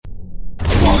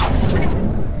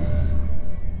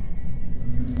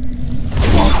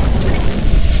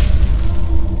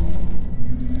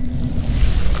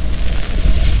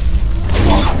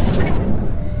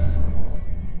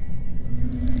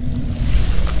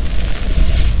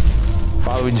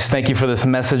Father, we just thank you for this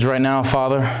message right now,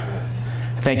 Father.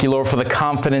 Thank you, Lord, for the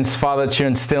confidence, Father, that you're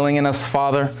instilling in us,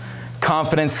 Father.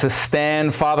 Confidence to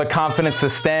stand, Father. Confidence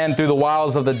to stand through the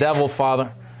wiles of the devil,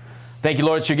 Father. Thank you,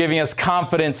 Lord, that you're giving us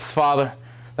confidence, Father,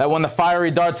 that when the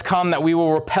fiery darts come, that we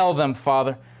will repel them,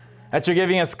 Father. That you're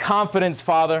giving us confidence,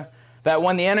 Father, that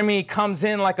when the enemy comes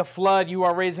in like a flood, you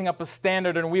are raising up a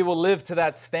standard and we will live to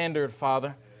that standard,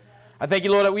 Father. I thank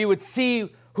you, Lord, that we would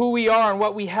see who we are and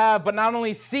what we have, but not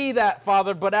only see that,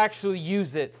 Father, but actually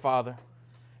use it, Father.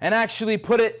 And actually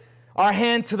put our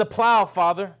hand to the plow,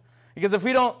 Father. Because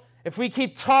if we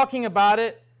keep talking about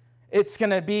it, it's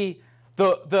going to be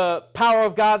the power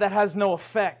of God that has no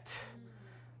effect.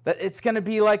 That it's going to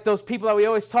be like those people that we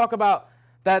always talk about,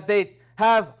 that they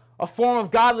have a form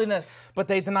of godliness, but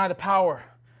they deny the power.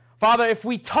 Father, if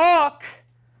we talk,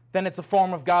 then it's a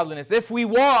form of godliness. If we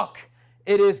walk,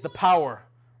 it is the power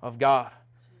of God.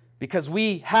 Because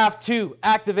we have to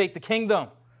activate the kingdom.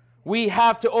 We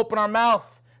have to open our mouth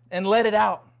and let it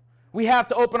out. We have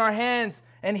to open our hands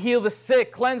and heal the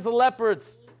sick, cleanse the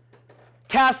lepers,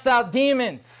 cast out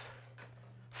demons.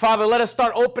 Father, let us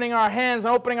start opening our hands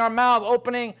and opening our mouth,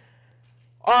 opening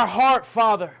our heart,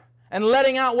 Father, and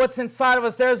letting out what's inside of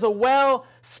us. There's a well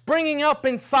springing up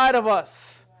inside of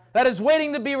us that is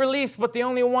waiting to be released, but the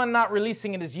only one not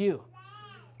releasing it is you.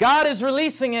 God is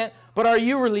releasing it, but are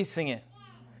you releasing it?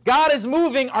 God is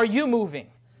moving, are you moving?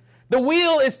 The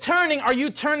wheel is turning, are you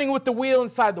turning with the wheel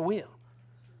inside the wheel?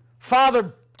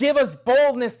 Father, give us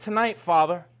boldness tonight,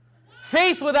 Father.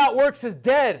 Faith without works is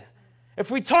dead. If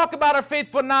we talk about our faith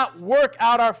but not work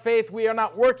out our faith, we are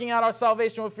not working out our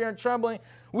salvation with fear and trembling.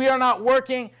 We are not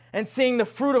working and seeing the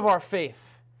fruit of our faith.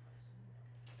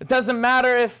 It doesn't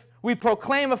matter if we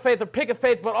proclaim a faith or pick a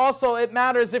faith, but also it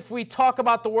matters if we talk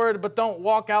about the word but don't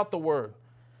walk out the word.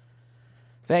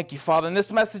 Thank you, Father. And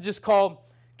this message is called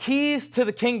Keys to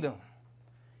the Kingdom.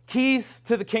 Keys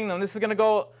to the Kingdom. This is going to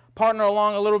go partner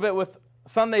along a little bit with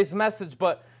Sunday's message,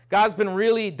 but God's been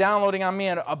really downloading on me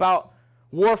about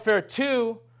warfare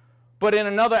too, but in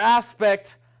another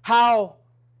aspect, how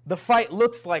the fight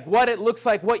looks like, what it looks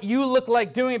like, what you look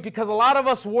like doing it, because a lot of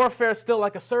us warfare still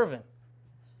like a servant.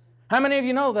 How many of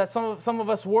you know that some of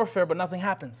us warfare, but nothing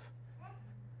happens?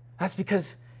 That's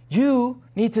because you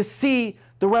need to see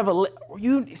the revelation.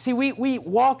 You see, we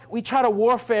try to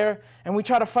warfare and we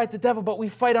try to fight the devil, but we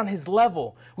fight on his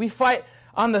level. We fight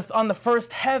on the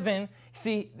first heaven.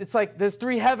 See, it's like there's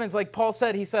three heavens, like Paul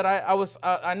said. He said,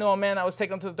 I know a man that was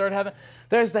taken up to the third heaven.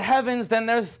 There's the heavens, then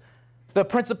there's the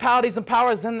principalities and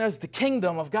powers, then there's the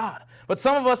kingdom of God. But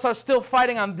some of us are still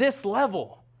fighting on this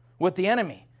level with the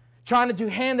enemy, trying to do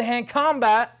hand-to-hand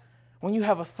combat when you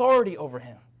have authority over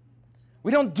him.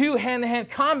 We don't do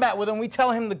hand-to-hand combat with him. We tell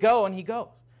him to go, and he goes.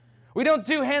 We don't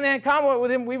do hand-to-hand combat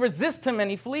with him. We resist him, and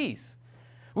he flees.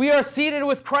 We are seated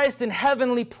with Christ in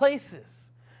heavenly places.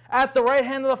 At the right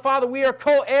hand of the Father, we are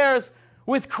co-heirs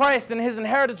with Christ and his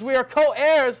inheritance. We are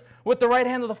co-heirs with the right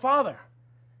hand of the Father.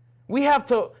 We have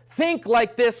to think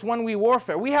like this when we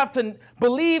warfare. We have to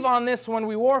believe on this when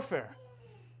we warfare.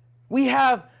 We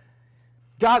have,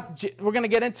 God, we're going to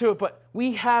get into it, but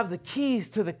we have the keys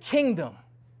to the kingdom,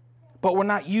 but we're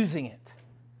not using it.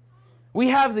 We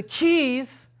have the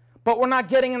keys, but we're not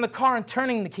getting in the car and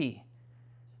turning the key.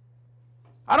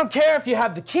 I don't care if you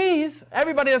have the keys.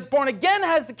 Everybody that's born again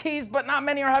has the keys, but not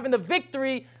many are having the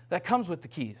victory that comes with the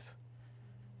keys.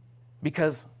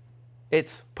 Because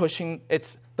it's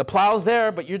the plow's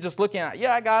there, but you're just looking at it.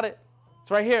 Yeah, I got it.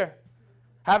 It's right here.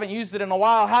 Haven't used it in a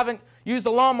while. Haven't used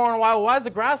the lawnmower in a while. Why is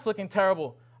the grass looking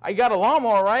terrible? I got a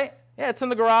lawnmower, right? Yeah, it's in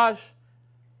the garage.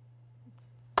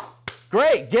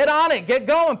 Great, get on it, get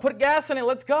going, put gas in it,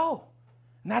 let's go.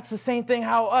 And that's the same thing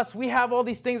how we have all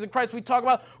these things in Christ. We talk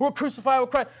about we're crucified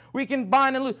with Christ. We can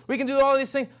bind and loose. We can do all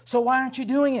these things. So why aren't you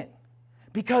doing it?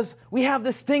 Because we have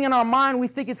this thing in our mind. We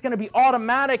think it's going to be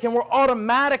automatic, and we're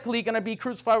automatically going to be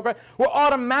crucified with Christ. We're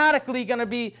automatically going to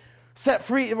be set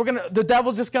free. The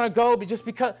devil's just going to go just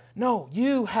because. No,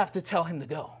 you have to tell him to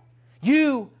go.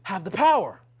 You have the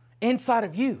power inside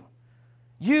of you.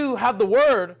 You have the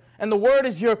word, and the word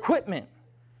is your equipment.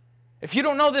 If you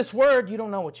don't know this word, you don't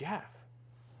know what you have.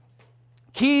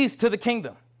 Keys to the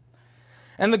kingdom.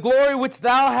 And the glory which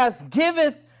thou hast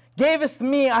gavest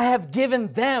me, I have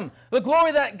given them. The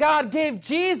glory that God gave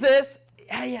Jesus,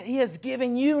 he has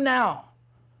given you now.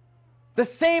 The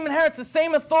same inheritance, the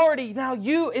same authority, now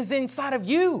is inside of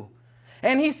you.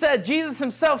 And he said, Jesus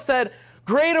himself said,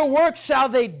 greater works shall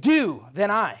they do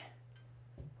than I.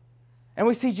 And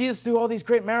we see Jesus do all these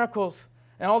great miracles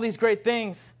and all these great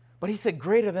things, but he said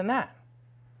greater than that.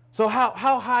 So how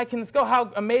high can this go?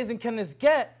 How amazing can this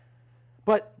get?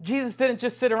 But Jesus didn't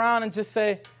just sit around and just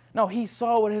say, No, he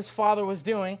saw what his father was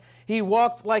doing. He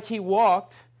walked like he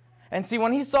walked. And see,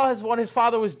 when he saw what his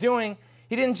father was doing,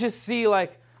 he didn't just see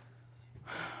like,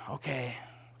 okay,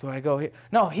 do I go here?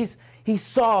 No, he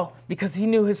saw because he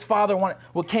knew his father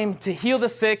came to heal the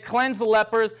sick, cleanse the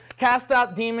lepers, cast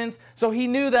out demons. So he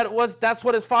knew that's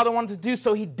what his father wanted to do,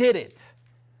 so he did it.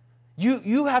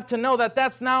 You have to know that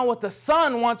that's now what the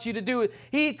Son wants you to do.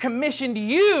 He commissioned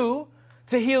you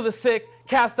to heal the sick,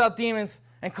 cast out demons,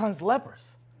 and cleanse lepers.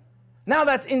 Now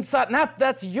that's inside. Now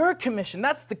that's your commission.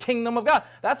 That's the kingdom of God.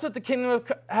 That's what the kingdom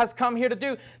has come here to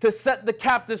do, to set the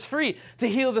captives free, to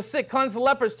heal the sick, cleanse the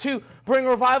lepers, to bring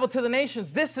revival to the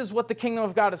nations. This is what the kingdom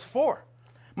of God is for.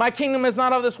 My kingdom is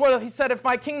not of this world. He said, if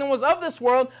my kingdom was of this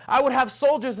world, I would have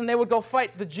soldiers and they would go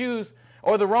fight the Jews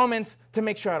or the Romans to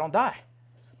make sure I don't die.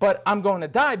 But I'm going to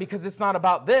die because it's not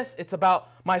about this. It's about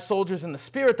my soldiers in the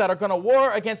spirit that are going to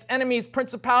war against enemies,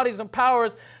 principalities, and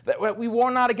powers. That we war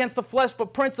not against the flesh,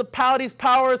 but principalities,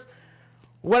 powers,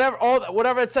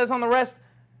 whatever it says on the rest.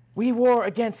 We war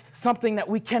against something that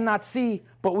we cannot see,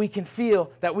 but we can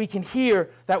feel, that we can hear,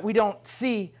 that we don't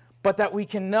see, but that we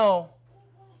can know,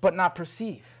 but not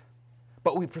perceive.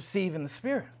 But we perceive in the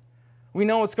spirit. We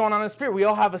know what's going on in the spirit. We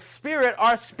all have a spirit.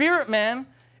 Our spirit man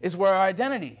is where our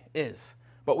identity is.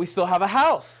 But we still have a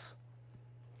house.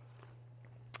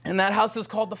 And that house is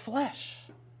called the flesh.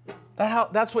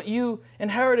 That's what you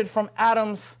inherited from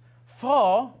Adam's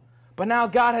fall. But now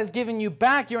God has given you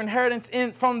back your inheritance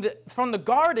from the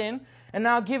garden, and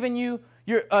now given you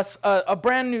a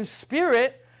brand new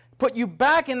spirit, put you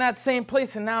back in that same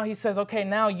place. And now he says, okay,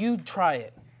 now you try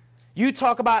it. You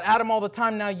talk about Adam all the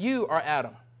time. Now you are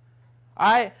Adam.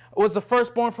 I was the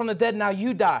firstborn from the dead. Now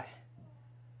you die.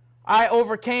 I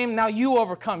overcame, now you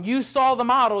overcome. You saw the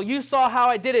model. You saw how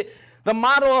I did it. The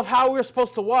model of how we're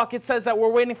supposed to walk. It says that we're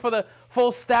waiting for the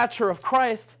full stature of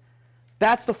Christ.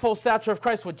 That's the full stature of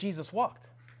Christ, what Jesus walked.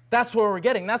 That's where we're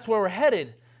getting. That's where we're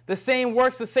headed. The same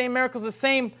works, the same miracles, the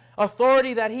same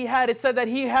authority that he had. It said that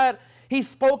he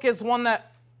spoke as one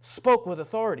that spoke with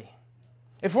authority.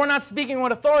 If we're not speaking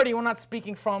with authority, we're not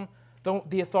speaking from the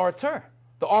authorizer,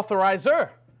 the authorizer.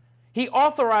 He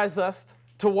authorized us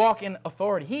to walk in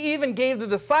authority. He even gave the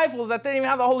disciples that didn't even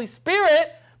have the Holy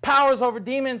Spirit powers over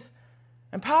demons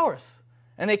and powers.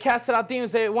 And they casted out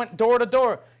demons. They went door to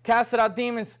door, casted out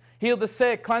demons, healed the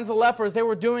sick, cleansed the lepers. They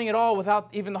were doing it all without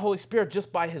even the Holy Spirit,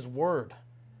 just by His Word.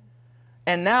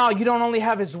 And now you don't only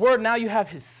have His Word, now you have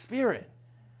His Spirit.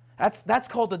 That's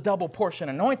called the double portion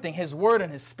anointing, His Word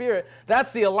and His Spirit.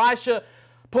 That's the Elisha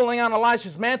pulling on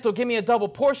Elisha's mantle, give me a double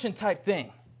portion type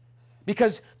thing.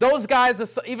 Because those guys,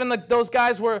 those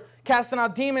guys were casting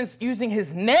out demons using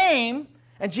His name,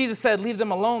 and Jesus said, "Leave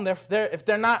them alone. If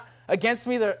they're not against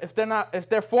me, if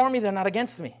they're for me, they're not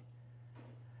against me."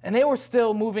 And they were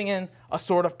still moving in a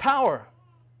sort of power.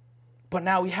 But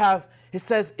now it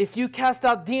says, if you cast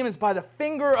out demons by the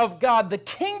finger of God, the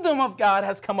kingdom of God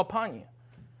has come upon you.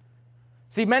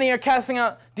 See, many are casting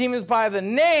out demons by the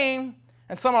name,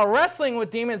 and some are wrestling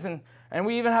with demons, and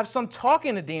we even have some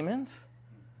talking to demons.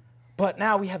 But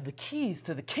now we have the keys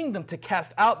to the kingdom to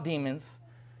cast out demons.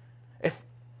 If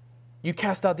you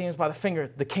cast out demons by the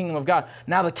finger, the kingdom of God.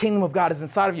 Now the kingdom of God is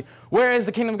inside of you. Where is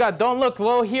the kingdom of God? Don't look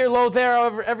low here, low there,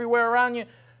 everywhere around you.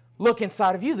 Look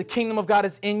inside of you. The kingdom of God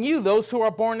is in you. Those who are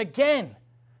born again.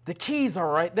 The keys are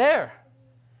right there.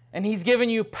 And He's given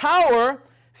you power.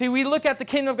 See, we look at the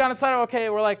kingdom of God inside of, okay,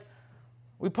 we're like,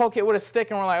 we poke it with a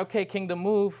stick and we're like, okay, kingdom,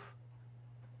 move.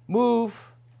 Move.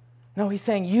 No, He's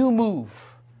saying you move.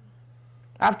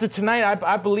 After tonight,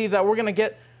 I believe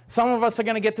that some of us are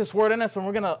going to get this word in us, and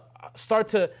we're going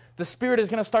to the Spirit is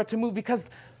going to start to move, because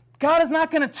God is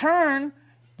not going to turn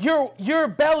your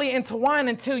belly into wine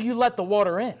until you let the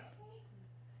water in.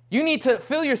 You need to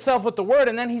fill yourself with the word,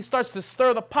 and then He starts to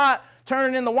stir the pot,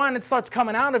 turn it into wine, it starts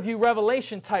coming out of you,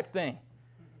 revelation type thing.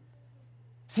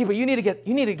 See, but you need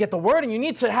to get the word, and you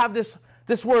need to have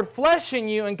this word flesh in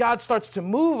you, and God starts to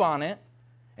move on it.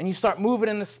 And you start moving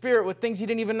in the Spirit with things you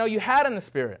didn't even know you had in the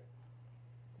Spirit.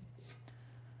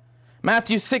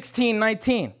 Matthew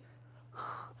 16:19.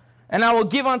 And I will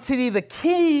give unto thee the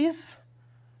keys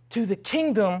to the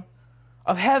kingdom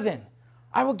of heaven.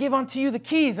 I will give unto you the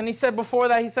keys. And He said before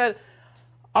that, He said,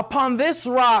 upon this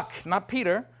rock, not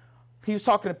Peter. He was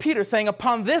talking to Peter, saying,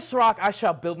 upon this rock I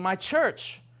shall build my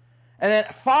church. And then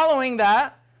following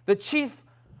that, the chief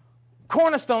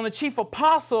cornerstone, the chief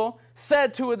apostle,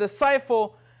 said to a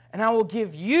disciple, and I will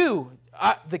give you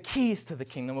the keys to the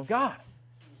kingdom of God.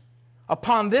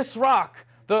 Upon this rock,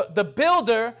 the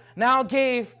builder now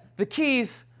gave the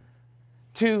keys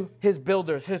to his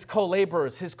builders, his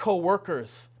co-laborers, his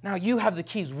co-workers. Now you have the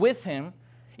keys with him.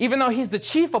 Even though he's the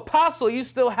chief apostle, you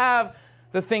still have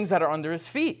the things that are under his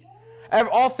feet.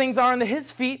 All things are under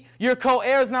his feet. You're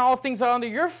co-heirs. Now all things are under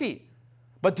your feet.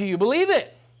 But do you believe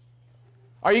it?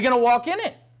 Are you going to walk in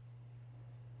it?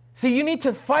 See, you need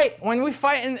to fight. When we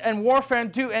fight in warfare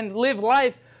and live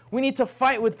life, we need to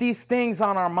fight with these things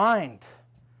on our mind.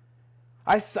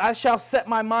 I shall set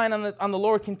my mind on the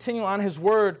Lord, continue on his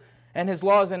word and his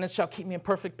laws, and it shall keep me in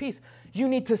perfect peace. You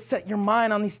need to set your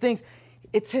mind on these things.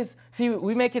 It's his. See,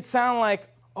 we make it sound like,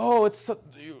 oh,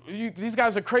 these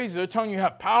guys are crazy. They're telling you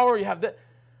have power, you have that.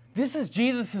 This is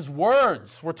Jesus'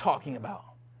 words we're talking about.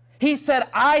 He said,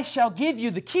 I shall give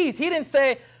you the keys. He didn't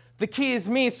say, the key is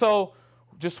me, so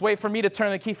just wait for me to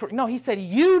turn the key for. No, he said,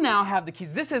 you now have the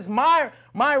keys. This is my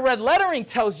red lettering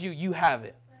tells you you have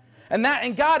it.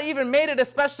 And God even made it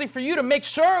especially for you to make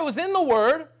sure it was in the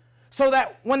word, so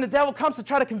that when the devil comes to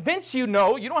try to convince you,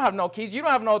 no, you don't have no keys, you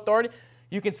don't have no authority,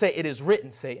 you can say, it is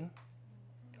written, Satan.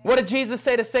 What did Jesus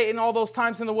say to Satan all those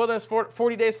times in the wilderness,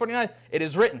 40 days, 40 nights? It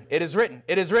is written, it is written,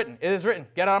 it is written, it is written.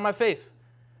 Get out of my face.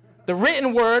 The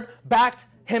written word backed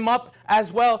him up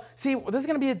as well. See, there's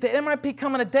going to be a day, there might be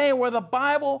coming a day where the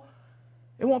Bible,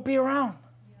 it won't be around.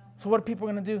 So what are people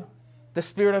going to do? The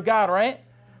Spirit of God, right?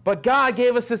 But God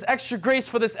gave us this extra grace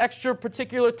for this extra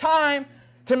particular time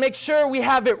to make sure we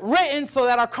have it written so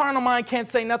that our carnal mind can't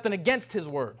say nothing against his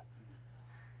word.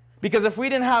 Because if we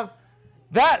didn't have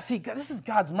that, see, this is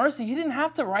God's mercy. He didn't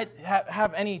have to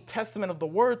have any testament of the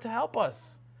word to help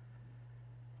us.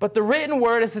 But the written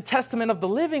word is a testament of the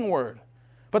living word.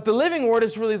 But the living word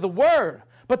is really the word.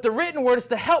 But the written word is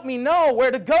to help me know where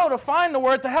to go to find the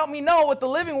word, to help me know what the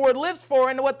living word lives for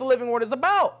and what the living word is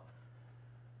about.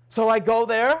 So I go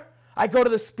there. I go to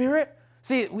the Spirit.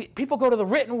 See, people go to the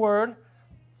written word,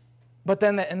 but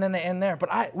then they end there.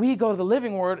 But we go to the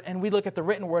living word, and we look at the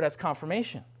written word as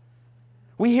confirmation.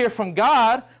 We hear from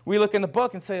God. We look in the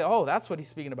book and say, oh, that's what he's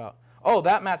speaking about. Oh,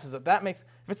 that matches up. That makes,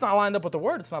 if it's not lined up with the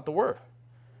word, it's not the word.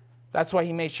 That's why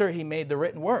he made sure he made the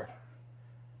written word.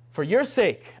 For your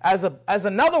sake, as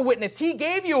another witness, he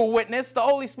gave you a witness, the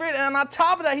Holy Spirit. And on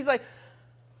top of that, he's like,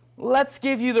 let's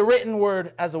give you the written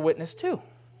word as a witness too.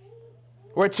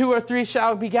 Where 2 or 3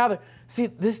 shall be gathered. See,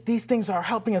 these things are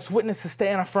helping us witness to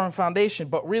stay on a firm foundation,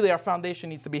 but really our foundation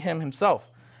needs to be him himself.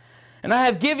 And I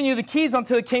have given you the keys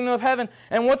unto the kingdom of heaven,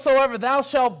 and whatsoever thou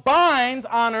shalt bind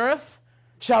on earth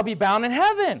shall be bound in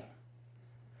heaven.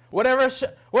 Whatever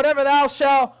thou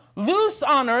shalt loose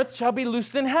on earth shall be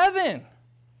loosed in heaven.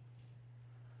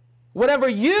 Whatever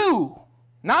you,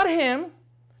 not him,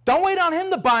 don't wait on him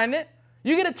to bind it.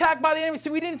 You get attacked by the enemy. See,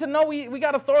 we need to know we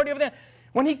got authority over them.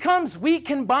 When he comes, we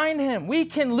can bind him. We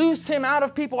can loose him out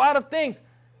of people, out of things.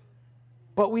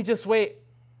 But we just wait.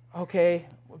 Okay,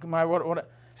 what?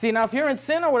 See, now if you're in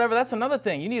sin or whatever, that's another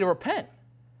thing. You need to repent.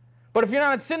 But if you're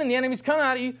not in sin and the enemy's coming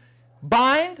at you,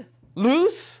 bind,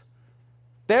 loose.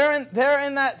 They're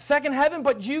in that second heaven,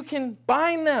 but you can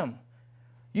bind them.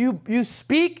 You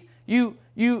speak. You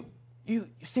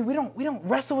see, we don't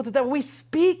wrestle with the devil. We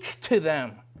speak to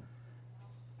them.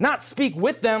 Not speak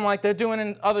with them like they're doing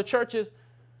in other churches.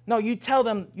 No, you tell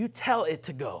them, you tell it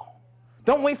to go.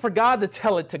 Don't wait for God to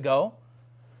tell it to go.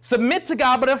 Submit to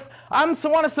God, but if I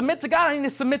want to submit to God, I need to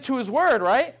submit to his word,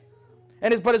 right?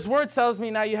 But his word tells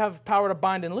me now you have power to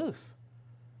bind and loose.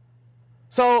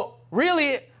 So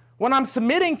really, when I'm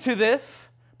submitting to this,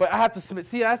 but I have to submit.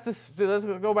 See, let's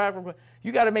go back.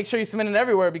 You got to make sure you're submitting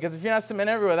everywhere, because if you're not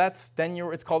submitting everywhere,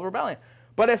 it's called rebellion.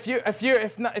 But if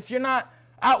you're not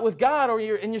out with God, or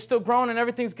you're still growing and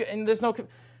everything's good, and there's no,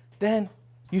 then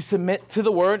you submit to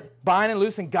the word, bind and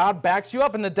loose, and God backs you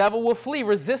up, and the devil will flee.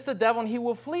 Resist the devil, and he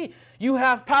will flee. You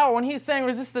have power. When he's saying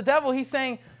resist the devil, he's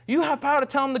saying you have power to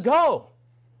tell him to go.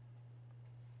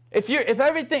 If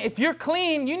you're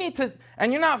clean, you need to,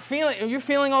 and you're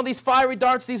feeling all these fiery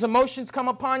darts, these emotions come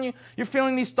upon you, you're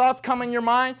feeling these thoughts come in your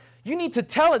mind, you need to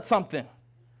tell it something.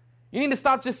 You need to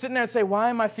stop just sitting there and say, why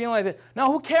am I feeling like this? No,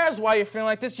 who cares why you're feeling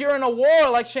like this? You're in a war,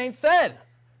 like Shane said.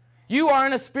 You are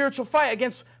in a spiritual fight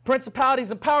against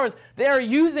principalities and powers. They are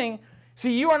using,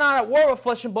 see, you are not at war with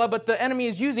flesh and blood, but the enemy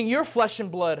is using your flesh and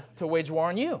blood to wage war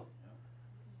on you.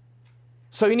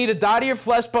 So you need to die to your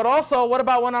flesh, but also, what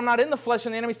about when I'm not in the flesh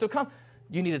and the enemy still comes?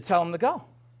 You need to tell him to go.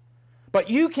 But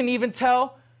you can even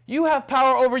tell, you have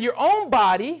power over your own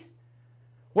body.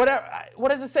 What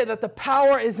does it say? That the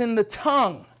power is in the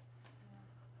tongue.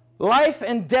 Life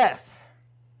and death.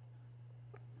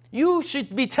 You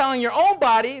should be telling your own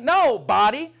body, no,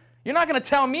 body, you're not going to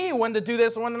tell me when to do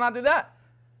this or when to not do that.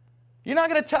 You're not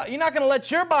going to let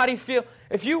your body feel,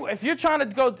 if you're trying to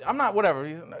go, I'm not, whatever,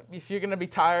 if you're going to be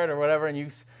tired or whatever, and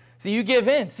you give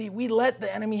in. See, we let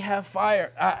the enemy have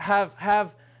fire,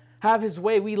 have have his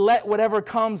way. We let whatever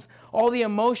comes, all the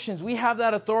emotions, we have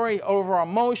that authority over our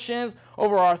emotions,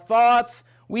 over our thoughts.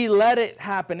 We let it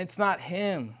happen. It's not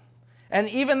him. And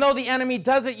even though the enemy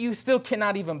does it, you still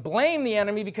cannot even blame the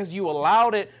enemy because you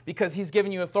allowed it, because he's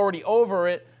given you authority over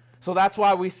it. So that's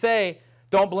why we say,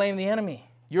 don't blame the enemy.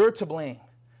 You're to blame.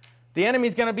 The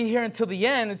enemy's going to be here until the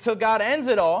end, until God ends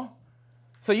it all.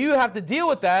 So you have to deal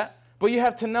with that, but you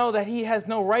have to know that he has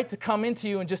no right to come into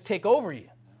you and just take over you.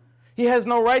 He has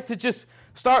no right to just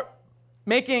start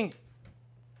making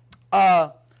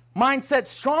mindset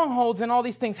strongholds and all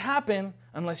these things happen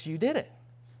unless you did it.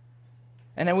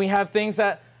 And then we have things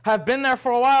that have been there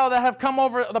for a while that have come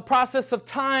over the process of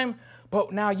time,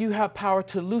 but now you have power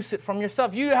to loose it from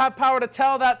yourself. You have power to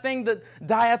tell that thing to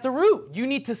die at the root. You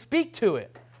need to speak to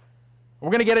it. We're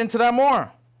going to get into that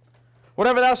more.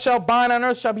 Whatever thou shalt bind on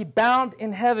earth shall be bound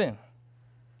in heaven.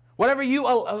 Whatever you,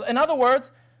 in other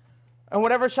words, and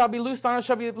whatever shall be loosed on earth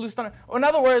shall be loosed on earth. In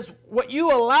other words, what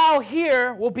you allow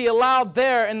here will be allowed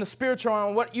there in the spiritual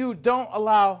realm. What you don't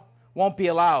allow won't be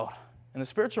allowed in the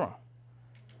spiritual realm.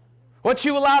 What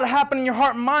you allow to happen in your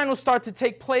heart and mind will start to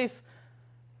take place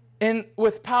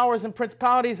with powers and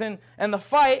principalities and the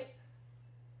fight,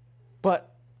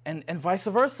 and vice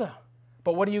versa.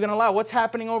 But what are you going to allow? What's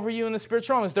happening over you in the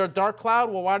spiritual realm? Is there a dark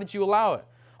cloud? Well, why did you allow it?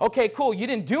 Okay, cool. You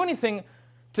didn't do anything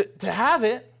to have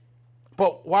it,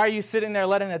 but why are you sitting there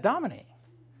letting it dominate?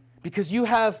 Because you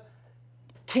have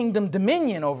kingdom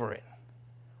dominion over it.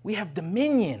 We have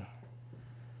dominion.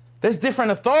 There's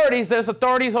different authorities. There's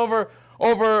authorities over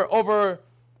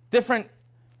different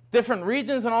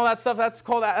regions and all that stuff. That's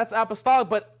apostolic.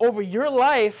 But over your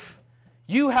life,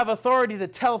 you have authority to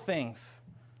tell things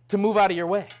to move out of your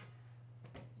way.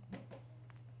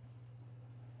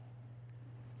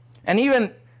 And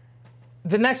even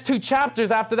the next 2 chapters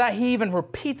after that, he even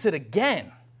repeats it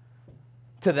again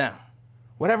to them.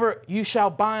 Whatever you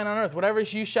shall bind on earth, whatever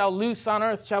you shall loose on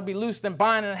earth shall be loosed and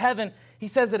bind in heaven. He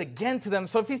says it again to them.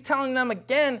 So if he's telling them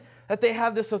again that they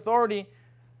have this authority,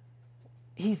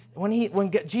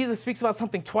 when Jesus speaks about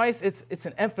something twice, it's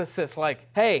an emphasis like,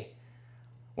 hey,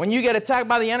 when you get attacked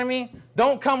by the enemy,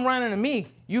 don't come running to me.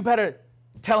 You better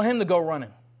tell him to go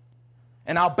running,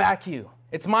 and I'll back you.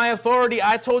 It's my authority.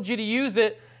 I told you to use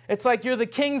it. It's like you're the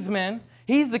kingsman.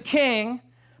 He's the king,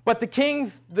 but the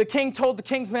king told the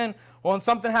kingsman, well, when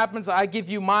something happens, I give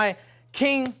you my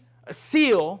king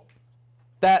seal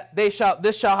that this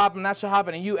shall happen, that shall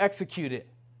happen, and you execute it.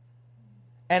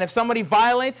 And if somebody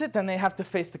violates it, then they have to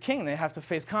face the king. They have to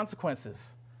face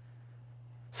consequences.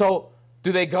 So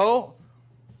do they go,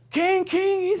 king,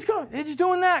 he's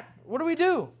doing that. What do we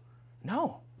do?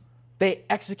 No. They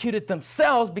execute it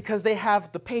themselves because they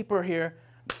have the paper here.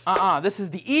 This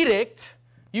is the edict.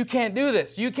 You can't do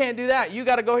this. You can't do that. You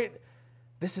got to go here.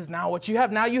 This is now what you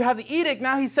have. Now you have the edict.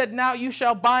 Now he said, now you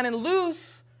shall bind and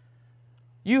loose.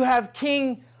 You have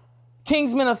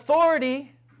kingsman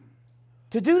authority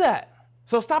to do that.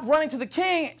 So stop running to the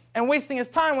king and wasting his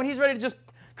time when he's ready to just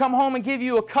come home and give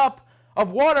you a cup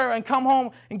of water and come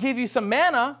home and give you some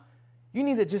manna. You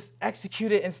need to just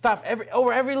execute it and stop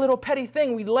over every little petty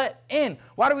thing we let in.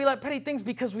 Why do we let petty things?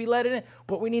 Because we let it in.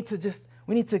 But we need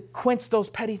to quench those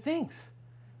petty things.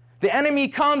 The enemy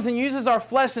comes and uses our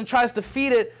flesh and tries to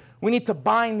feed it. We need to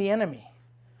bind the enemy.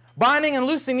 Binding and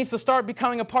loosing needs to start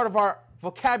becoming a part of our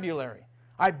vocabulary.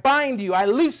 I bind you. I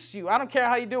loose you. I don't care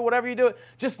how you do it, whatever you do it.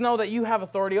 Just know that you have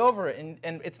authority over it,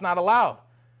 and it's not allowed.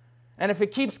 And if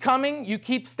it keeps coming, you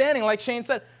keep standing. Like Shane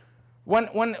said, when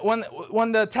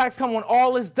the attacks come, when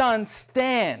all is done,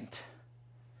 stand.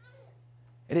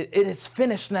 It is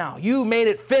finished now. You made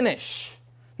it finish.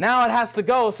 Now it has to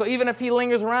go. So even if he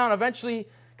lingers around, eventually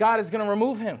God is going to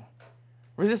remove him.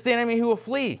 Resist the enemy, who will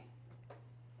flee.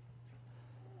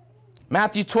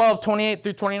 Matthew 12, 28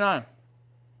 through 29.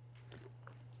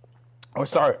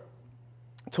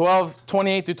 12,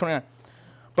 28 through 29.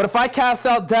 But if I cast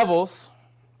out devils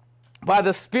by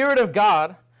the Spirit of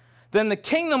God, then the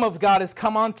kingdom of God is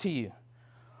come unto you.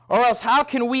 Or else how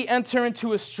can we enter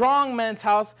into a strong man's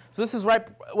house? So this is right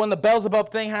when the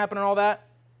Beelzebub thing happened and all that.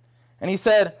 And he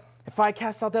said, if I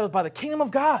cast out devils by the kingdom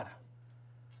of God.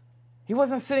 He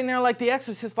wasn't sitting there like the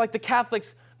exorcist, like the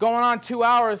Catholics, going on 2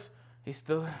 hours. He's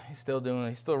still doing it.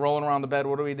 He's still rolling around the bed.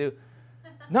 What do we do?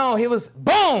 No, he was,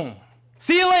 boom,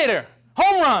 see you later,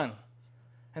 home run.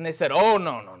 And they said, oh,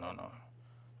 no.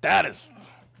 That is,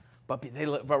 but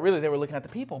really they were looking at the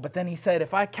people. But then he said,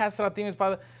 if I cast out demons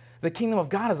by the kingdom of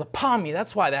God is upon me.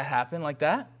 That's why that happened like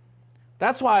that.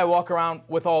 That's why I walk around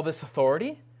with all this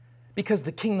authority, because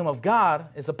the kingdom of God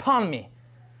is upon me.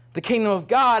 The kingdom of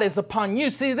God is upon you.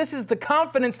 See, this is the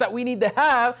confidence that we need to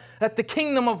have, that the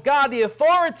kingdom of God, the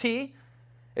authority,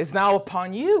 is now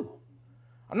upon you.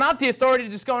 I'm not the authority to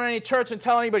just go in any church and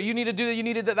tell anybody, you need to do that, you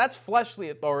need to do that. That's fleshly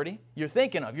authority you're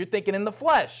thinking of. You're thinking in the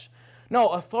flesh. No,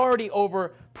 authority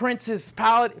over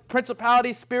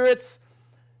principalities, spirits,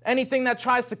 anything that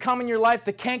tries to come in your life,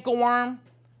 the cankerworm,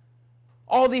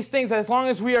 all these things, as long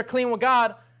as we are clean with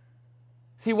God.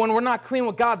 See, when we're not clean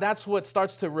with God, that's what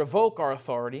starts to revoke our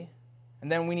authority.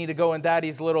 And then we need to go in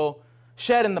Daddy's little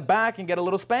shed in the back and get a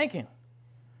little spanking.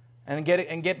 And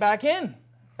get back in.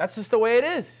 That's just the way it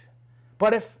is.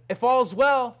 But if all's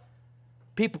well,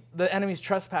 the enemy's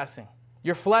trespassing.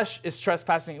 Your flesh is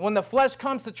trespassing. When the flesh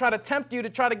comes to try to tempt you, to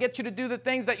try to get you to do the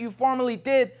things that you formerly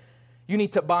did, you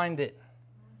need to bind it.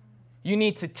 You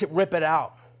need to rip it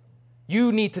out.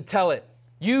 You need to tell it.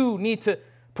 You need to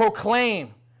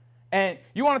proclaim. And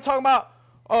you want to talk about,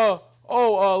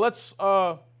 let's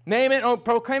name it or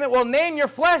proclaim it. Well, name your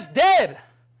flesh dead.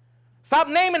 Stop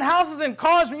naming houses and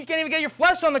cars when you can't even get your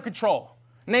flesh under control.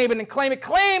 Name it and claim it.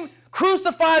 Claim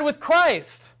crucified with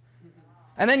Christ.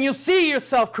 And then you'll see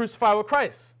yourself crucified with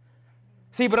Christ.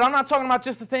 See, but I'm not talking about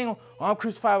just the thing, I'm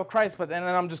crucified with Christ, but then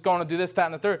I'm just going to do this, that,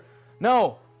 and the third.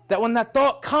 No, that when that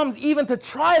thought comes even to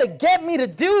try to get me to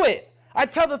do it, I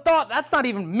tell the thought, that's not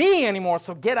even me anymore,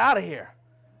 so get out of here.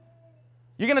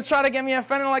 You're going to try to get me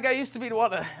offended like I used to be?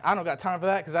 Well, I don't got time for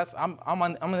that because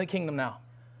I'm in the kingdom now.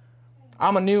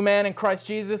 I'm a new man in Christ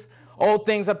Jesus. Old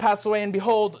things have passed away, and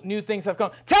behold, new things have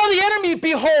come. Tell the enemy,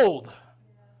 behold.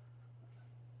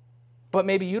 But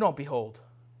maybe you don't behold.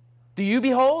 Do you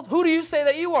behold? Who do you say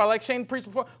that you are? Like Shane preached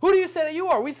before. Who do you say that you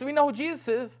are? We know who Jesus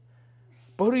is.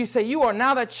 But who do you say you are?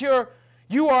 Now that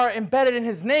you are embedded in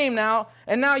his name now,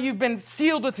 and now you've been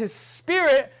sealed with his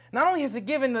spirit, not only has he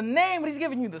given the name, but he's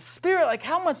given you the spirit. Like,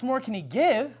 how much more can he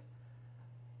give?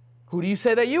 Who do you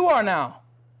say that you are now?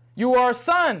 You are a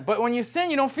son, but when you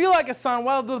sin, you don't feel like a son.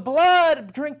 Well, the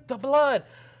blood, drink the blood.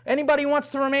 Anybody who wants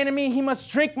to remain in me, he must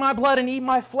drink my blood and eat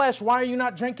my flesh. Why are you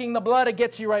not drinking the blood? It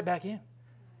gets you right back in.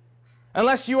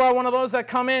 Unless you are one of those that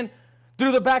come in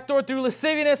through the back door, through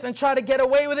lasciviousness, and try to get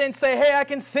away with it and say, hey, I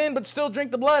can sin, but still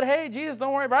drink the blood. Hey, Jesus,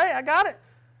 don't worry, right? I got it.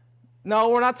 No,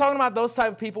 we're not talking about those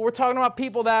type of people. We're talking about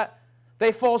people that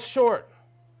they fall short,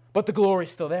 but the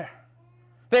glory's still there.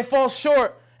 They fall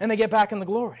short, and they get back in the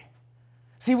glory.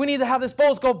 See, we need to have this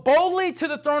boldness. Go boldly to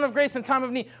the throne of grace in time of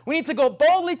need. We need to go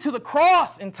boldly to the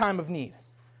cross in time of need.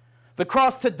 The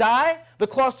cross to die, the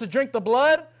cross to drink the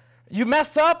blood. You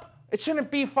mess up, it shouldn't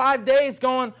be 5 days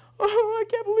going, oh, I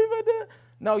can't believe I did.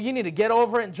 No, you need to get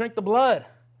over it and drink the blood.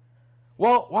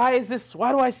 Well, why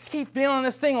do I keep feeling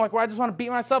this thing like where I just want to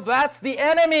beat myself? That's the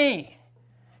enemy.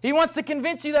 He wants to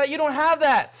convince you that you don't have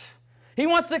that. He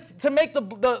wants to make the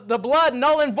blood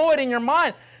null and void in your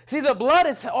mind. See, the blood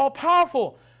is all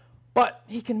powerful, but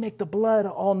he can make the blood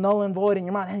all null and void in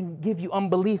your mind and give you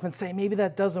unbelief and say, maybe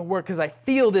that doesn't work because I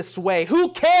feel this way.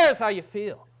 Who cares how you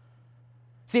feel?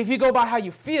 See, if you go by how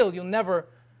you feel, you'll never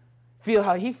feel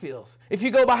how he feels. If you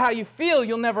go by how you feel,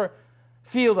 you'll never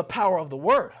feel the power of the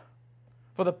word.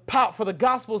 For the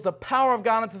gospel is the power of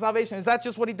God unto salvation. Is that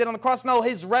just what he did on the cross? No,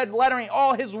 his red lettering,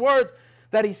 all his words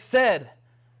that he said.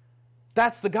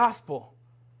 That's the gospel.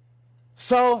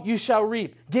 Sow, you shall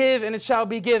reap. Give, and it shall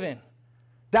be given.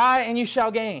 Die, and you shall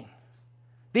gain.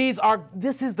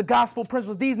 This is the gospel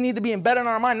principles. These need to be embedded in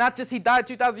our mind. Not just he died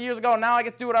 2,000 years ago, and now I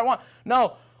get to do what I want.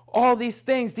 No, all these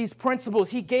things, these principles,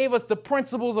 he gave us the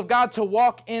principles of God to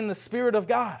walk in the Spirit of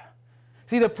God.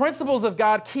 See, the principles of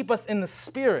God keep us in the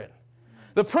Spirit.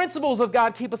 The principles of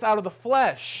God keep us out of the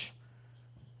flesh.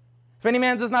 If any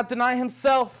man does not deny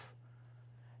himself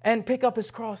and pick up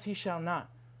his cross, he shall not.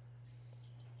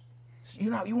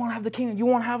 You won't have the kingdom. You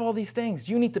won't have all these things.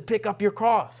 You need to pick up your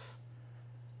cross.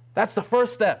 That's the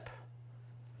first step.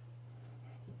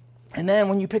 And then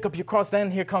when you pick up your cross,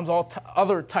 then here comes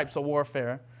other types of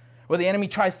warfare where the enemy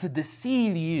tries to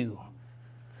deceive you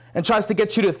and tries to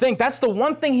get you to think. That's the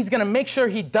one thing he's going to make sure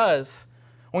he does.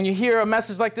 When you hear a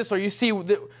message like this or you see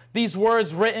these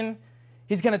words written,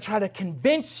 he's going to try to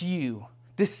convince you,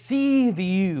 deceive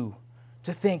you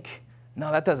to think,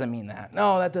 no, that doesn't mean that.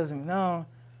 No, that doesn't, no.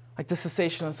 Like the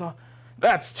cessationalists,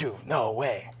 that's too, no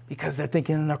way. Because they're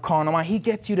thinking in their carnal mind. He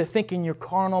gets you to think in your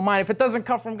carnal mind. If it doesn't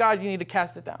come from God, you need to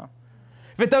cast it down.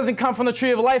 If it doesn't come from the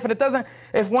tree of life,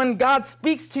 if when God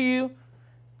speaks to you,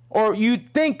 or you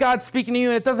think God's speaking to you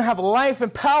and it doesn't have life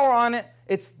and power on it,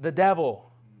 it's the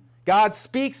devil. God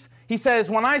speaks, he says,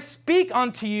 when I speak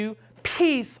unto you,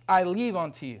 peace I leave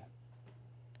unto you.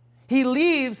 He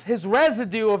leaves his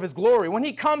residue of his glory. When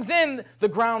he comes in, the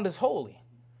ground is holy.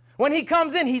 When he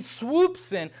comes in, he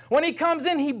swoops in. When he comes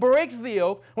in, he breaks the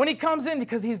yoke. When he comes in,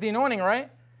 because he's the anointing,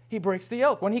 right? he breaks the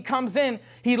yoke. When he comes in,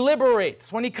 he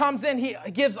liberates. When he comes in, he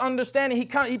gives understanding.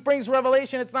 He brings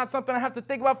revelation. It's not something I have to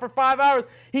think about for 5 hours.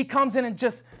 He comes in and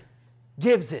just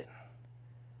gives it.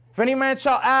 If any man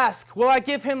shall ask, will I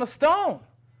give him a stone?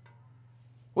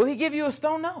 Will he give you a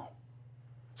stone? No.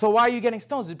 So why are you getting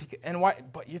stones? And why?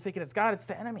 But you're thinking it's God, it's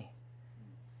the enemy.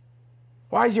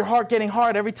 Why is your heart getting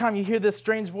hard every time you hear this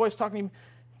strange voice talking to you?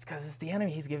 It's because it's the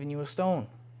enemy. He's giving you a stone.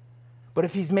 But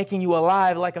if he's making you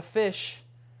alive like a fish,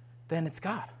 then it's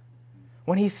God.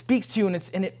 When he speaks to you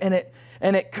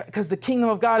because the kingdom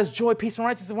of God is joy, peace, and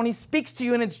righteousness. When he speaks to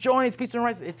you and it's joy and it's peace and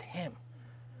righteousness, it's him.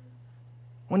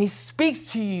 When he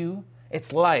speaks to you,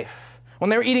 it's life. When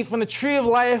they were eating from the tree of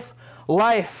life,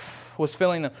 life was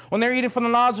filling them. When they were eating from the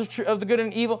knowledge of the good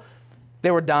and evil,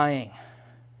 they were dying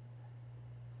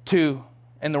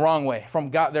in the wrong way, from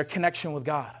God, their connection with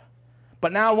God.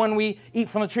 But now when we eat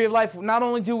from the tree of life, not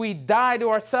only do we die to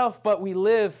ourselves, but we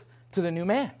live to the new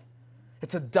man.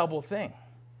 It's a double thing.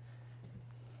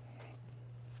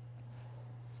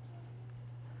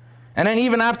 And then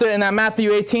even after, in that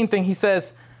Matthew 18 thing, he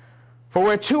says, for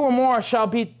where two or more shall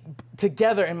be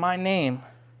together in my name,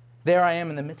 there I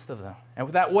am in the midst of them. And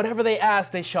with that, whatever they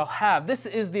ask, they shall have. This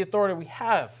is the authority we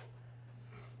have.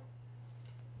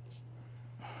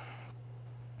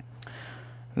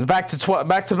 Back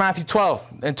to Matthew 12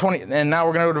 and 20, and now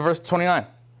we're going to go to verse 29.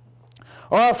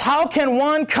 Or else how can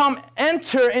one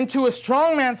enter into a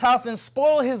strong man's house and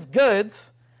spoil his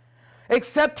goods,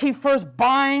 except he first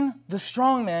bind the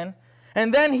strong man,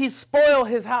 and then he spoil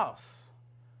his house?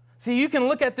 See, you can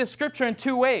look at this scripture in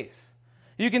two ways.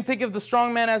 You can think of the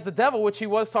strong man as the devil, which he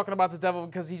was talking about the devil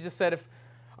because he just said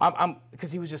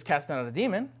because he was just casting out a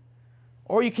demon.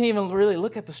 Or you can even really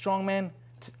look at the strong man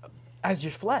as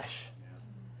your flesh.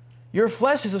 Your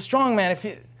flesh is a strong man. If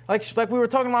you like we were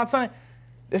talking about on Sunday,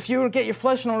 if you get your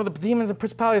flesh in order, the demons and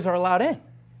principalities are allowed in.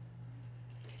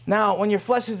 Now, when your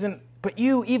flesh isn't, but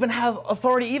you even have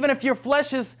authority, even if your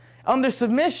flesh is under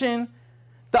submission,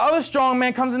 the other strong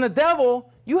man comes in, the devil,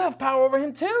 you have power over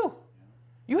him too.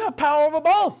 You have power over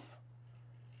both.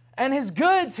 And his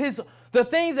goods, the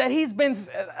things that he's been,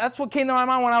 that's what came to my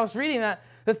mind when I was reading that,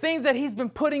 the things that he's been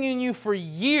putting in you for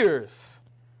years.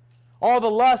 All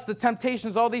the lust, the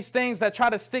temptations, all these things that try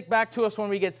to stick back to us when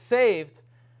we get saved,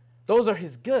 those are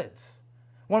his goods.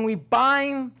 When we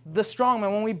bind the strong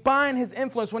man, when we bind his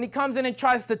influence, when he comes in and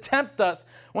tries to tempt us,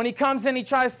 when he comes in, he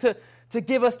tries to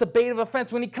give us the bait of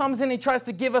offense, when he comes in, he tries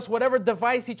to give us whatever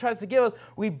device he tries to give us,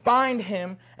 we bind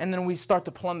him, and then we start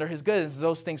to plunder his goods.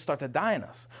 Those things start to die in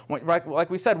us.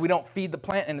 Like we said, we don't feed the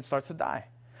plant, and it starts to die.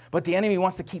 But the enemy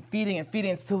wants to keep feeding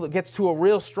until it gets to a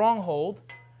real stronghold.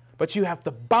 But you have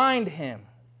to bind him.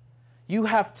 You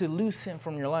have to loose him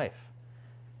from your life.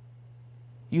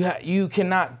 You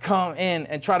cannot come in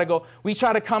and try to go. We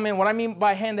try to come in. What I mean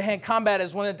by hand-to-hand combat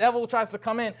is when the devil tries to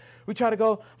come in, we try to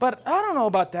go, but I don't know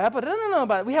about that, but I don't know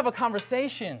about it. We have a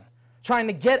conversation trying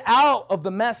to get out of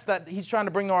the mess that he's trying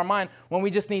to bring to our mind when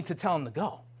we just need to tell him to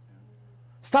go.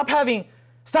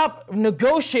 Stop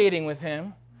negotiating with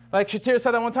him. Like Shatir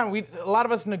said that one time, a lot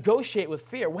of us negotiate with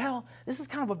fear. Well, this is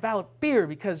kind of a valid fear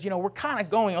because, we're kind of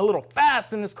going a little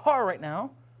fast in this car right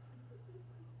now.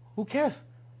 Who cares?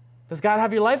 Does God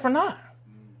have your life or not?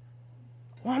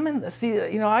 Well,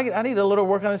 I need a little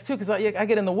work on this too because I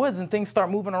get in the woods and things start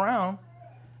moving around.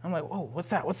 I'm like, whoa, what's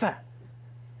that?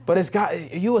 But are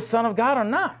you a son of God or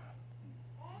not?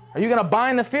 Are you going to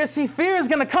bind the fear? See, fear is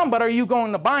going to come, but are you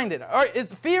going to bind it? Or is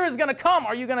the fear is going to come,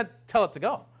 are you going to tell it to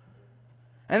go?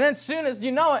 And then as soon as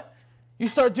you know it, you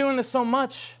start doing this so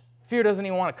much, fear doesn't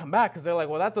even want to come back because they're like,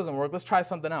 well, that doesn't work. Let's try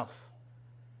something else.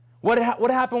 What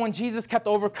happened when Jesus kept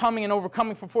overcoming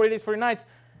for 40 days, 40 nights?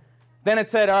 Then it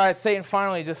said, all right, Satan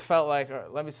finally just felt like, all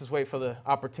right, let me just wait for the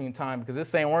opportune time because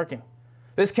this ain't working.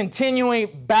 This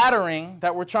continuing battering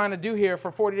that we're trying to do here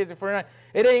for 40 days and 40 nights,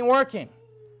 it ain't working.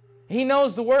 He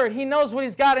knows the word. He knows what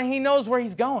he's got, and he knows where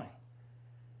he's going.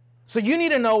 So you need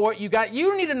to know what you got.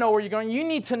 You need to know where you're going. You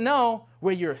need to know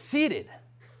where you're seated.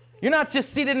 You're not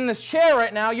just seated in this chair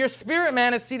right now. Your spirit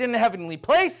man is seated in the heavenly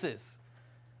places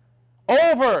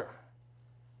over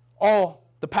all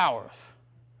the powers.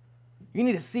 You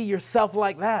need to see yourself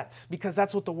like that because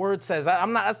that's what the word says.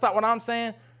 That's not what I'm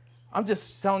saying. I'm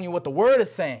just telling you what the word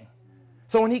is saying.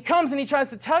 So when he comes and he tries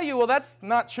to tell you, well, that's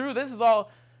not true. This is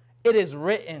all, it is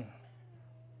written.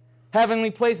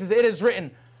 Heavenly places, it is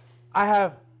written. I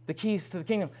have the keys to the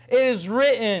kingdom. It is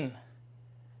written.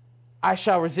 I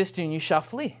shall resist you and you shall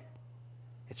flee.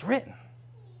 It's written.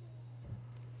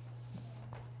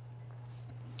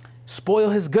 Spoil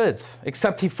his goods,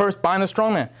 except he first bind the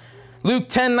strong man. Luke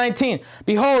 10:19.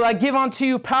 Behold, I give unto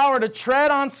you power to tread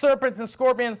on serpents and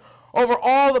scorpions over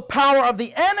all the power of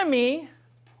the enemy,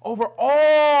 over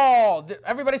all.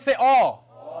 Everybody say all.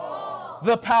 All.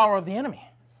 The power of the enemy.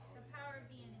 The power of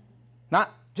the enemy.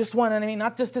 Not just one enemy,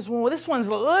 not just this one. Well, this one's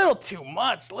a little too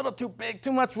much, a little too big,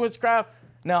 too much witchcraft.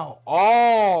 No,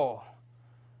 all.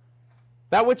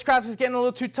 That witchcraft is getting a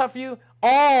little too tough for you.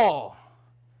 All.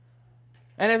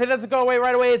 And if it doesn't go away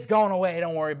right away, it's going away.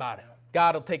 Don't worry about it.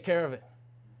 God will take care of it.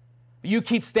 You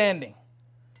keep standing.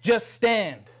 Just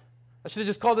stand. I should have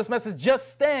just called this message,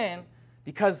 just stand,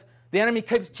 because the enemy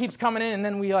keeps coming in, and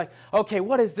then we like, okay,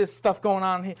 what is this stuff going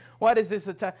on here? What is this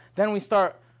attack? Then we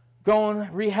start going,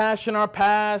 rehashing our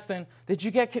past, and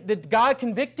did God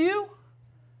convict you?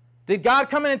 Did God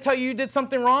come in and tell you you did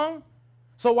something wrong?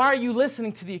 So why are you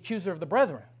listening to the accuser of the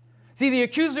brethren? See, the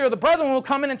accuser of the brethren will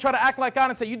come in and try to act like God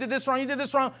and say, you did this wrong, you did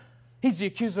this wrong. He's the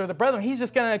accuser of the brethren. He's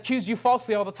just going to accuse you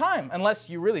falsely all the time, unless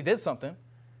you really did something.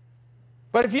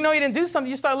 But if you know you didn't do something,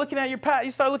 you start looking at your past,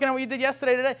 you start looking at what you did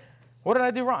yesterday, today. What did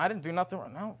I do wrong? I didn't do nothing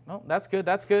wrong. No, that's good,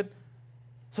 that's good.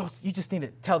 So you just need to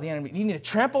tell the enemy, you need to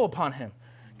trample upon him.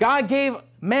 God gave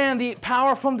man the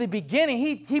power from the beginning.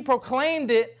 He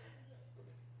proclaimed it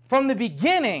from the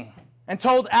beginning and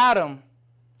told Adam,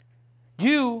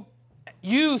 you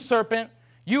serpent,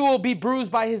 you will be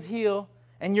bruised by his heel,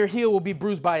 and your heel will be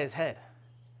bruised by his head.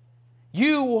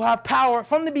 You will have power.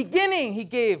 From the beginning, he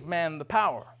gave man the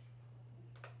power.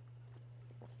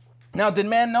 Now, did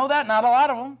man know that? Not a lot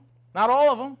of them. Not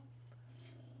all of them.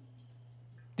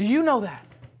 Do you know that?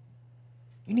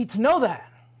 You need to know that.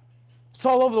 It's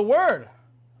all over the Word.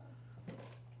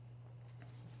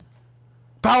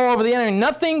 Power over the enemy.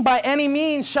 Nothing by any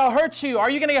means shall hurt you. Are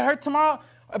you going to get hurt tomorrow?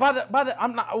 I'm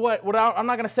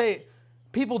not going to say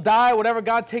people die, whatever.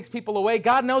 God takes people away.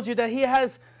 God knows you that He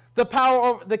has the power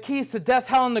over the keys to death,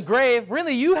 hell, and the grave.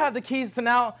 Really, you have the keys to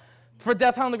now for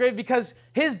death, hell, and the grave, because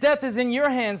His death is in your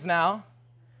hands now.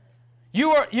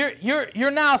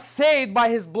 You're now saved by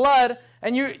His blood,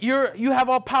 and you have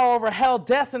all power over hell,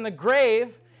 death, and the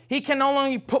grave. He can no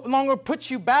longer put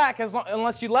you back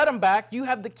unless you let Him back. You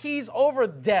have the keys over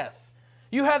death.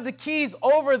 You have the keys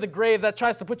over the grave that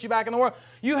tries to put you back in the world.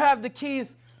 You have the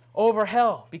keys over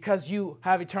hell because you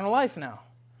have eternal life now.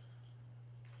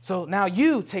 So now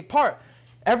you take part.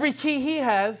 Every key He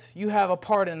has, you have a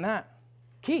part in that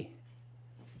key.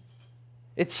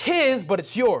 It's His, but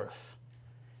it's yours.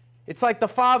 It's like the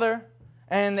father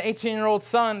and the 18-year-old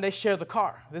son, they share the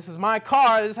car. This is my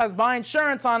car. This has my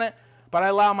insurance on it, but I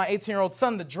allow my 18-year-old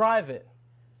son to drive it.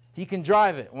 He can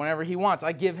drive it whenever he wants.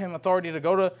 I give him authority to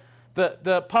go to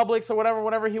the Publix or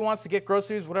whatever he wants to get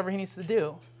groceries, whatever he needs to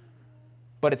do.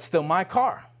 But it's still my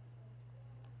car.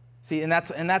 See, and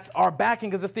that's our backing,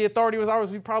 because if the authority was ours,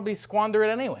 we'd probably squander it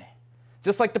anyway.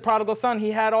 Just like the prodigal son,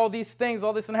 he had all these things,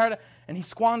 all this inheritance, and he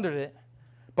squandered it.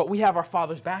 But we have our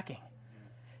Father's backing.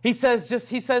 He says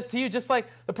to you, just like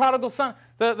the prodigal son,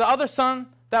 the other son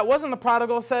that wasn't the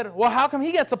prodigal said, well, how come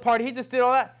he gets a party? He just did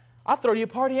all that. I'll throw you a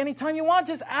party anytime you want.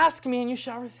 Just ask me and you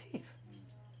shall receive.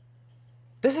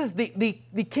 This is the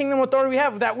kingdom authority we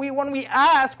have, that when we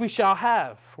ask, we shall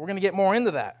have. We're going to get more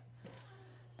into that.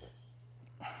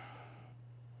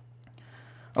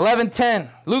 11:10,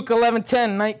 Luke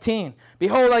 11:10, 19.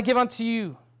 Behold, I give unto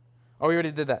you. Oh, we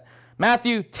already did that.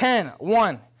 Matthew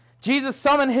 10:1. Jesus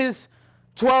summoned His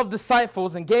 12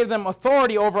 disciples and gave them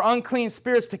authority over unclean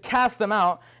spirits to cast them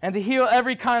out and to heal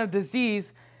every kind of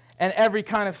disease and every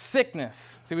kind of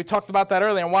sickness. See, we talked about that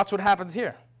earlier, and watch what happens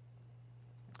here.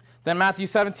 Then Matthew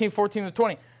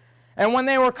 17:14-20. And when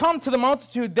they were come to the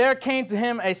multitude, there came to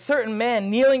Him a certain man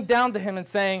kneeling down to Him and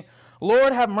saying,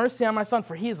 Lord, have mercy on my son,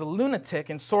 for he is a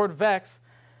lunatic and sore vexed.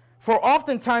 For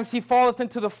oftentimes he falleth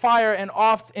into the fire and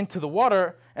oft into the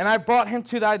water. And I brought him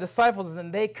to thy disciples,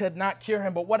 and they could not cure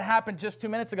him. But what happened just 2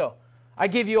 minutes ago? I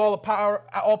gave you all power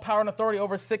and authority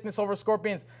over sickness, over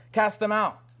scorpions. Cast them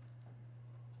out.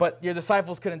 But your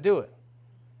disciples couldn't do it.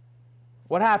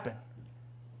 What happened?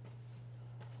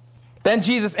 Then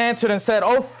Jesus answered and said,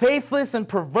 O faithless and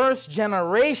perverse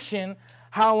generation,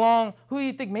 how long? Who do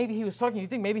you think maybe He was talking to? You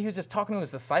think maybe He was just talking to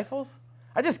His disciples?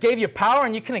 I just gave you power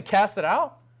and you couldn't cast it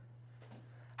out?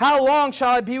 How long shall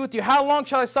I be with you? How long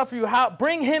shall I suffer you?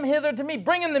 Bring him hither to me.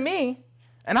 Bring him to me,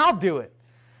 and I'll do it.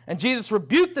 And Jesus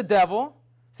rebuked the devil.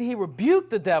 See, He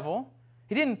rebuked the devil.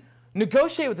 He didn't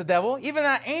negotiate with the devil. Even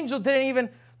that angel didn't even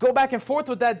go back and forth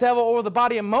with that devil over the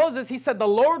body of Moses. He said, the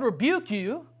Lord rebuke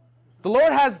you.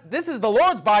 This is the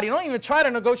Lord's body. Don't even try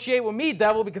to negotiate with me,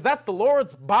 devil, because that's the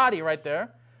Lord's body right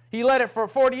there. He led it for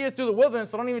 40 years through the wilderness,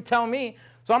 so don't even tell me.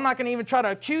 So I'm not going to even try to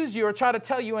accuse you or try to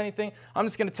tell you anything. I'm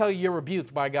just going to tell you you're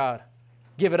rebuked by God.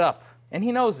 Give it up. And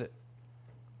He knows it.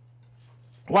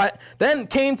 Then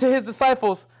came to His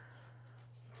disciples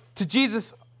to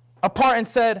Jesus apart and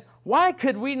said, why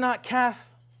could we not cast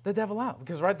the devil out?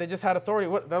 Because, right, they just had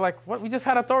authority. They're like, what? We just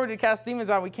had authority to cast demons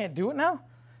out. We can't do it now?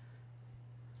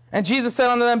 And Jesus said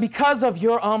unto them, because of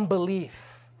your unbelief.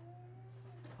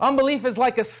 Unbelief is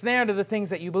like a snare to the things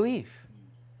that you believe.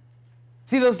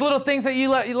 See, those little things that you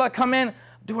let come in,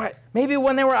 maybe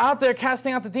when they were out there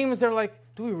casting out the demons, they were like,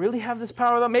 do we really have this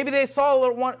power? Maybe they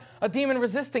saw a demon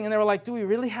resisting, and they were like, do we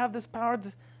really have this power?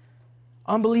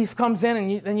 Unbelief comes in,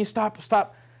 and then you stop.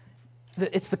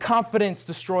 It's the confidence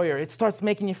destroyer. It starts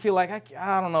making you feel like,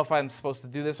 I don't know if I'm supposed to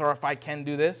do this or if I can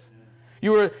do this.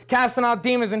 You were casting out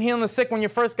demons and healing the sick when you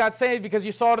first got saved because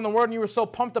you saw it in the Word and you were so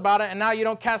pumped about it, and now you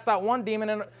don't cast out one demon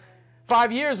in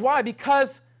 5 years. Why?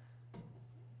 Because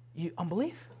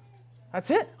unbelief.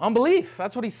 That's it. Unbelief.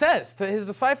 That's what he says to his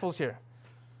disciples here.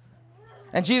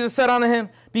 And Jesus said unto him,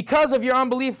 because of your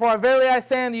unbelief, for verily I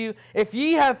say unto you, if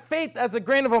ye have faith as a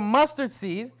grain of a mustard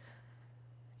seed,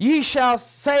 ye shall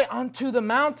say unto the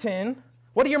mountain,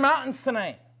 what are your mountains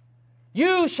tonight?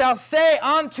 You shall say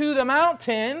unto the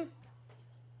mountain,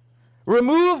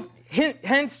 remove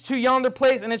hence to yonder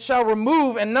place, and it shall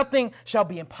remove, and nothing shall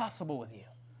be impossible with you.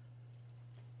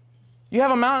 You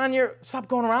have a mountain stop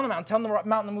going around the mountain. Tell the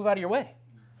mountain to move out of your way.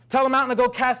 Tell the mountain to go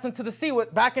cast into the sea,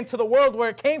 back into the world where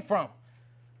it came from.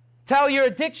 Tell your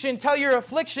addiction, tell your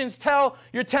afflictions, tell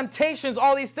your temptations,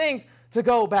 all these things to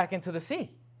go back into the sea.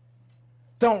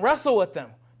 Don't wrestle with them.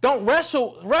 Don't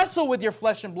wrestle with your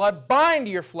flesh and blood. Bind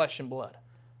your flesh and blood.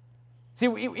 See,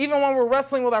 even when we're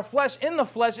wrestling with our flesh, in the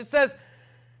flesh, it says,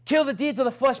 kill the deeds of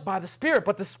the flesh by the Spirit.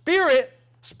 But the Spirit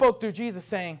spoke through Jesus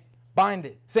saying, bind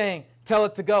it. Saying, tell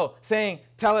it to go. Saying,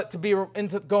 tell it to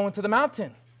go into the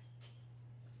mountain.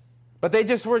 But they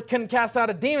just couldn't cast out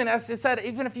a demon. As it said,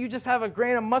 even if you just have a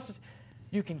grain of mustard,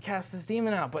 you can cast this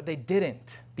demon out. But they didn't,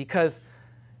 because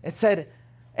it said,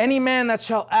 any man that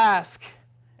shall ask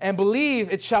and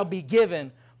believe, it shall be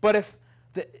given. But if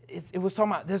it was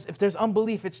talking about if there's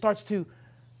unbelief, it starts to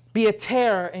be a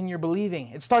tear in your believing.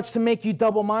 It starts to make you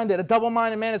double-minded. A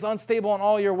double-minded man is unstable in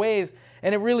all your ways,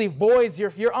 and it really voids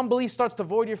your unbelief starts to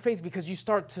void your faith, because you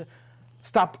start to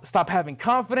stop having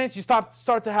confidence. You start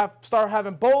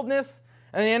having boldness,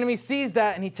 and the enemy sees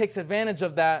that, and he takes advantage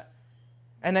of that,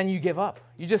 and then you give up.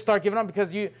 You just start giving up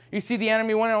because you see the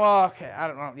enemy winning. Well, okay, I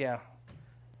don't know. Yeah,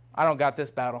 I don't got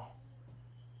this battle.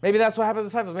 Maybe that's what happened to the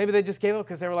disciples. Maybe they just gave up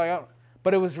because they were like, oh.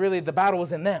 But it was really, the battle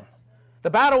was in them. The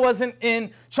battle wasn't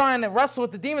in trying to wrestle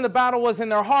with the demon. The battle was in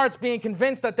their hearts being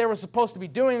convinced that they were supposed to be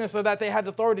doing this, or that they had the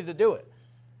authority to do it.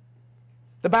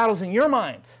 The battle's in your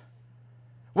mind.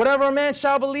 Whatever a man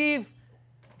shall believe,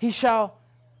 he shall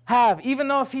have. Even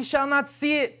though if he shall not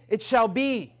see it, it shall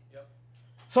be. Yep.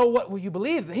 So what will you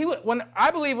believe?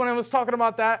 I believe when I was talking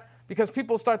about that, because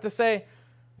people start to say,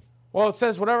 well, it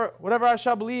says whatever I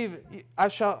shall believe, I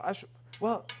shall.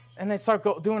 Well, and they start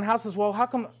doing houses. Well, how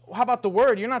about the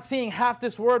word? You're not seeing half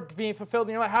this word being fulfilled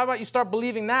in your life. How about you start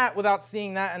believing that without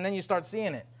seeing that, and then you start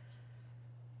seeing it?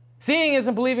 Seeing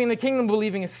isn't believing in the kingdom.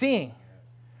 Believing is seeing.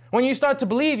 When you start to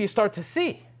believe, you start to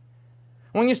see.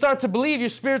 When you start to believe, your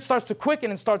spirit starts to quicken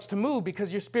and starts to move,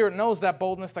 because your spirit knows that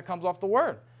boldness that comes off the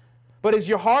word. But is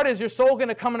your soul going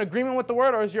to come in agreement with the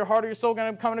word, or is your heart or your soul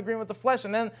going to come in agreement with the flesh?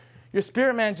 And then your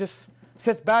spirit man just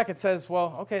sits back and says,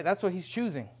 well, okay, that's what he's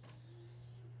choosing.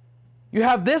 You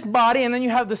have this body, and then you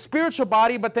have the spiritual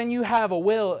body, but then you have a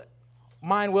will,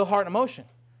 mind, will, heart, and emotion.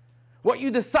 What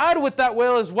you decide with that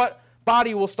will is what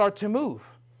body will start to move.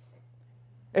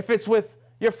 If it's with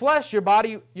your flesh, your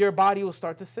body will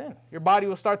start to sin. Your body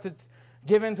will start to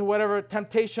give in to whatever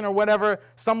temptation or whatever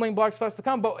stumbling block starts to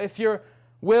come. But if your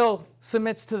will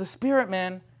submits to the spirit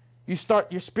man, your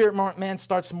spirit man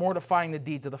starts mortifying the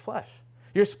deeds of the flesh.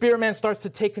 Your spirit man starts to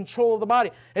take control of the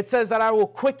body. It says that I will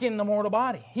quicken the mortal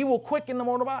body. He will quicken the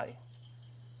mortal body.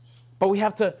 But we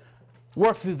have to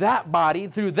work through that body,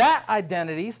 through that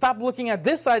identity. Stop looking at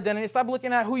this identity. Stop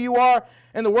looking at who you are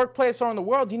in the workplace or in the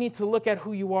world. You need to look at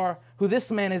who you are, who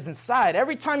this man is inside.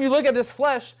 Every time you look at this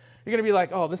flesh, you're going to be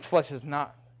like, oh, this flesh is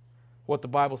not what the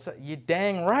Bible says. You're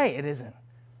dang right it isn't.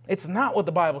 It's not what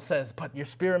the Bible says, but your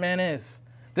spirit man is.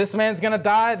 This man's going to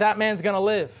die. That man's going to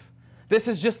live. This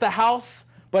is just the house,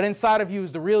 but inside of you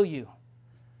is the real you.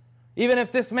 Even if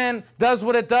this man does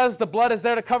what it does, the blood is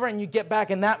there to cover it, and you get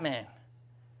back in that man.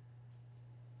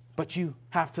 But you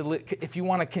have to, if you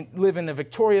want to live in a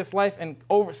victorious life and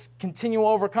continue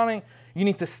overcoming, you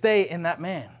need to stay in that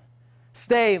man.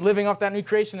 Stay living off that new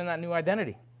creation and that new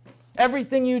identity.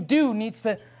 Everything you do needs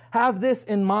to have this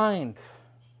in mind.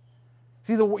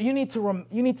 See, you need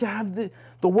to have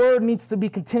the word needs to be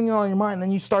continual on your mind. Then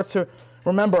you start to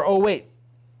remember, oh wait,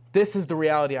 This is the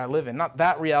reality I live in, not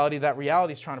that reality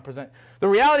is trying to present. The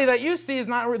reality that you see is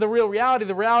not the real reality.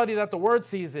 The reality that the Word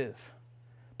sees is.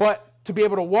 But to be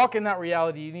able to walk in that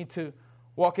reality, you need to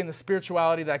walk in the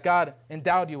spirituality that God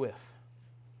endowed you with.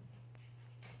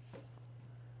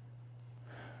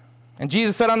 And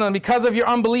Jesus said unto them, because of your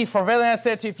unbelief, for verily I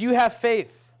say to you, if you have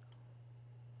faith,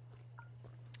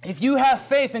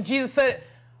 and Jesus said,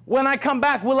 when I come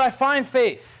back, will I find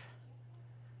faith?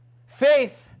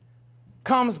 Faith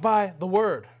comes by the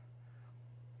Word.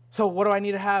 So what do I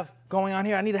need to have going on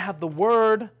here? I need to have the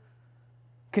Word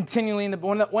continually.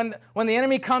 When the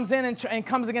enemy comes in and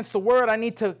comes against the Word, I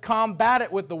need to combat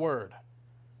it with the Word.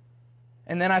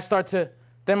 And then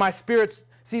then my spirit,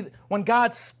 see, when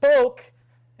God spoke,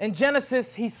 in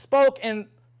Genesis, He spoke and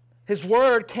His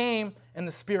Word came and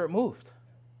the Spirit moved.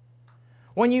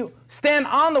 When you stand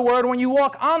on the Word, when you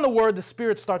walk on the Word, the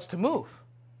Spirit starts to move.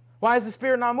 Why is the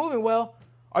Spirit not moving? Well,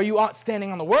 are you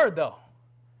standing on the Word, though?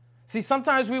 See,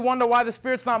 sometimes we wonder why the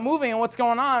Spirit's not moving and what's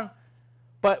going on,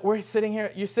 but you're sitting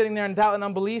there in doubt and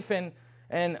unbelief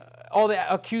and all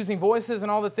the accusing voices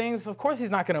and all the things. Of course He's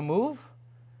not going to move.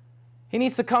 He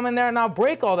needs to come in there and now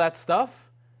break all that stuff.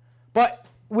 But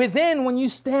when you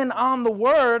stand on the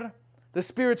Word, the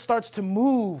Spirit starts to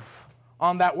move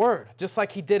on that Word, just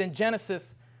like He did in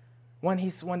Genesis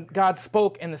when God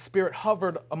spoke and the Spirit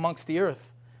hovered amongst the earth.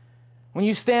 When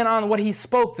you stand on what He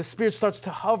spoke, the Spirit starts to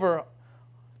hover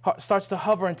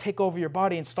and take over your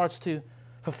body and starts to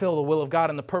fulfill the will of God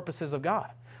and the purposes of God.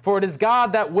 For it is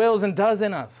God that wills and does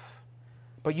in us.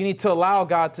 But you need to allow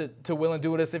God to will and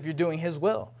do with us if you're doing His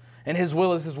will. And His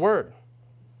will is His Word.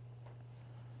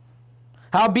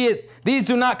 Howbeit, these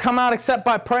do not come out except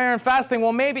by prayer and fasting.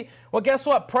 Well, guess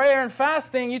what? Prayer and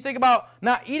fasting, you think about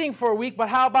not eating for a week, but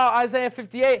how about Isaiah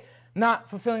 58? Not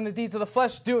fulfilling the deeds of the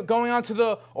flesh, going on to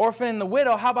the orphan and the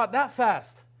widow. How about that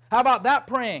fast? How about that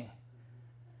praying?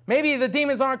 Maybe the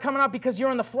demons aren't coming out because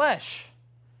you're in the flesh,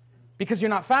 because you're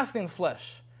not fasting the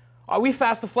flesh. We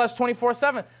fast the flesh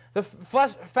 24/7. The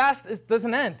flesh fast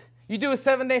doesn't end. You do a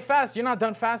 7-day fast, you're not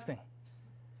done fasting.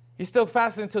 You're still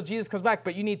fasting until Jesus comes back,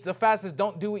 but the fast is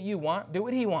don't do what you want, do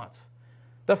what He wants.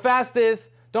 The fast is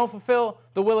don't fulfill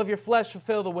the will of your flesh,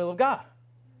 fulfill the will of God.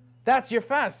 That's your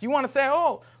fast. You want to say,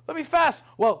 oh, let me fast.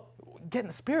 Well, get in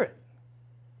the Spirit.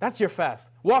 That's your fast.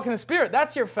 Walk in the Spirit.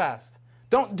 That's your fast.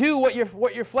 Don't do what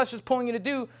your flesh is pulling you to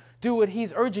do. Do what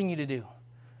He's urging you to do.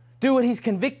 Do what He's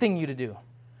convicting you to do.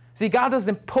 See, God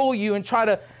doesn't pull you and try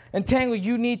to entangle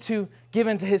you. You need to give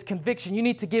into His conviction. You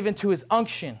need to give into His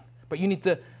unction. But you need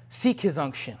to seek His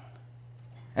unction.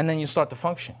 And then you start to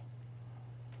function.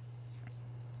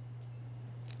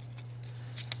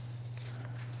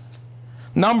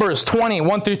 Numbers 20,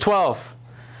 1 through 12.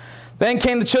 Then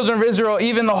came the children of Israel,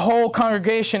 even the whole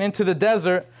congregation, into the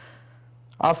desert.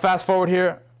 I'll fast forward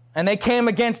here. And they came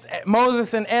against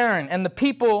Moses and Aaron. And the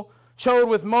people chode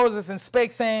with Moses and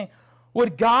spake, saying,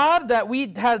 would God that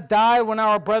we had died when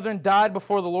our brethren died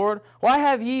before the Lord? Why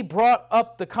have ye brought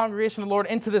up the congregation of the Lord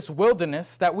into this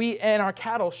wilderness, that we and our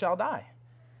cattle shall die?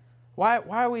 Why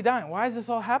are we dying? Why is this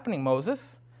all happening,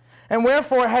 Moses? And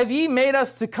wherefore have ye made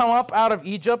us to come up out of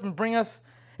Egypt and bring us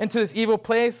into this evil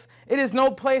place? It is no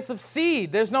place of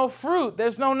seed. There's no fruit.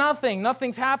 There's no nothing.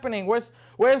 Nothing's happening.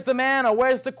 Where's the manna?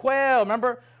 Where's the quail?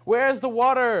 Remember, where's the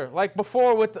water? Like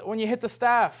before when you hit the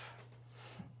staff.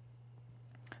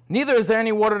 Neither is there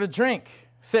any water to drink.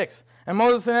 6. And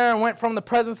Moses and Aaron went from the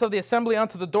presence of the assembly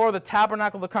unto the door of the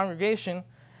tabernacle of the congregation,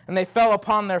 and they fell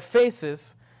upon their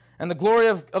faces, and the glory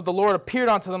of the Lord appeared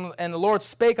unto them, and the Lord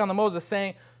spake unto Moses,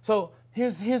 saying, so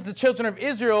here's the children of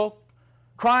Israel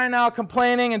crying out,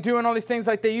 complaining, and doing all these things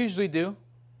like they usually do.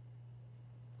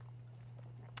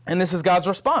 And this is God's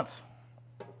response.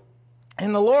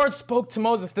 And the Lord spoke to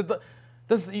Moses. What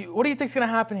do you think is going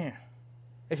to happen here?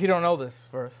 If you don't know this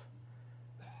verse.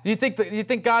 Do you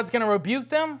think God's going to rebuke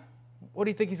them? What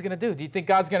do you think He's going to do? Do you think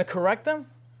God's going to correct them?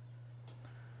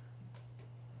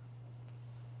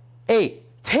 8.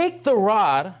 Take the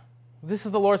rod. This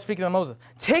is the Lord speaking to Moses.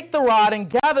 Take the rod and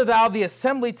gather thou the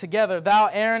assembly together,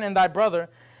 thou Aaron and thy brother,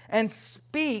 and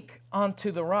speak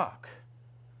unto the rock.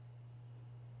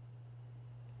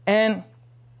 And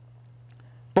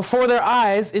before their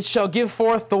eyes it shall give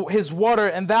forth his water,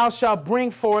 and thou shalt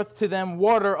bring forth to them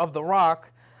water of the rock.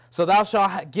 So thou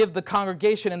shalt give the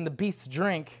congregation and the beasts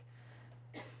drink.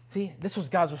 See, this was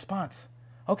God's response.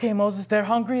 Okay, Moses, they're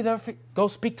hungry. Go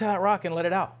speak to that rock and let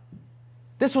it out.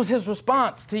 This was His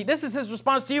response to you. This is His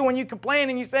response to you when you complain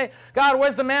and you say, God,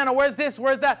 where's the manna? Where's this?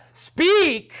 Where's that?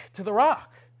 Speak to the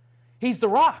rock. He's the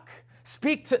rock.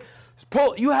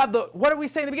 You have what did we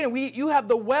say in the beginning? You have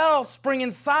the well spring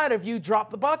inside of you.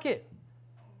 Drop the bucket.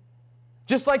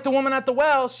 Just like the woman at the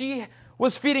well, she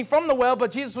was feeding from the well,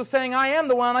 but Jesus was saying, I am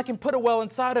the well, and I can put a well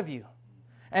inside of you.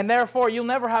 And therefore, you'll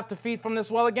never have to feed from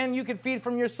this well again. You can feed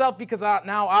from yourself because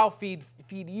now I'll feed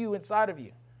you inside of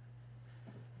you.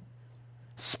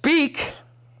 Speak.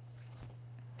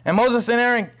 And Moses and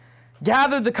Aaron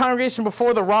gathered the congregation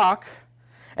before the rock,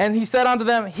 and he said unto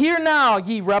them, Hear now,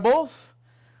 ye rebels,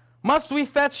 must we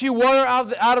fetch you water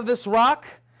out of this rock?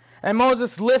 And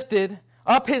Moses lifted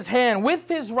up his hand with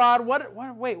his rod.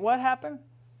 Wait, what happened?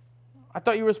 I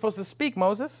thought you were supposed to speak,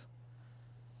 Moses.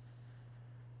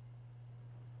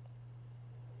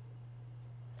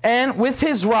 And with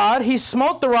his rod, he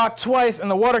smote the rock twice,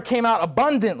 and the water came out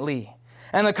abundantly.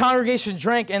 And the congregation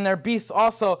drank, and their beasts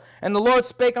also. And the Lord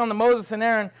spake unto Moses and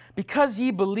Aaron, Because ye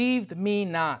believed me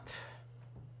not.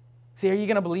 See, are you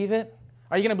going to believe it?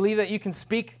 Are you going to believe that you can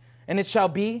speak, and it shall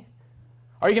be?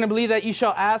 Are you going to believe that you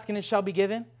shall ask, and it shall be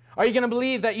given? Are you going to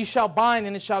believe that you shall bind,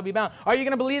 and it shall be bound? Are you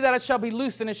going to believe that it shall be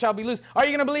loosed, and it shall be loosed? Are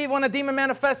you going to believe when a demon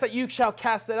manifests that you shall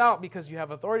cast it out, because you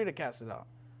have authority to cast it out?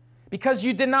 Because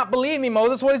you did not believe me,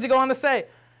 Moses. What does he go on to say?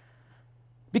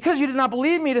 Because you did not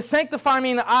believe me, to sanctify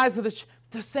me in the eyes of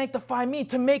to sanctify me,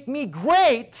 to make me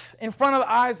great in front of the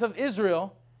eyes of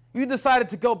Israel, you decided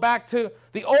to go back to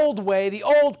the old way, the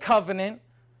old covenant,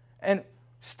 and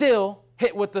still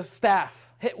hit with the staff,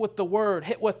 hit with the word,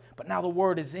 but now the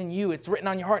word is in you. It's written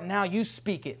on your heart. Now you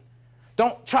speak it.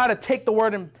 Don't try to take the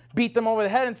word and beat them over the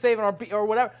head and save it or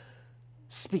whatever.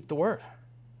 Speak the word.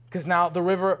 Because now the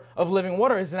river of living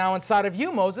water is now inside of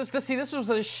you, Moses. This was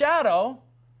a shadow.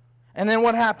 And then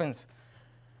what happens?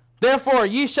 Therefore,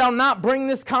 ye shall not bring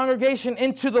this congregation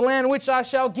into the land which I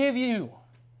shall give you.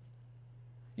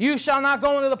 You shall not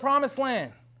go into the promised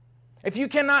land. If you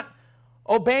cannot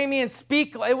obey me and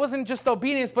speak, it wasn't just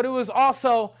obedience, but it was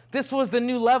also, this was the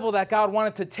new level that God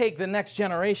wanted to take the next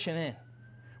generation in.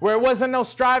 Where it wasn't no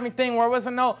striving thing, where it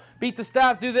wasn't no beat the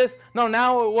staff, do this. No,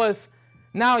 now it was,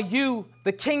 now you,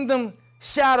 the kingdom,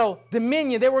 shadow,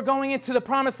 dominion, they were going into the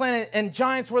promised land, and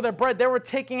giants were their bread. They were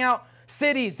taking out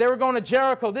cities. They were going to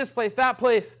Jericho, this place, that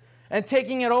place, and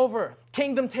taking it over.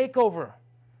 Kingdom takeover.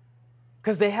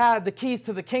 Because they had the keys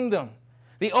to the kingdom.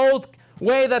 The old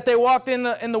way that they walked in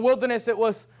the wilderness, it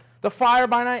was the fire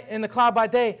by night and the cloud by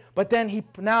day. But then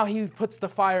now he puts the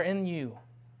fire in you.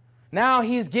 Now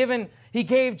he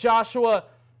gave Joshua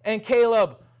and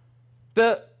Caleb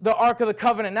the Ark of the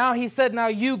Covenant. Now he said, now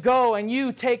you go and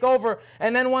you take over.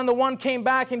 And then when the one came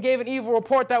back and gave an evil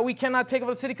report that we cannot take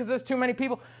over the city because there's too many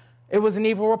people, it was an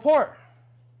evil report.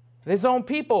 His own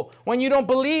people. When you don't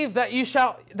believe that it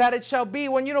shall be,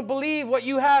 when you don't believe what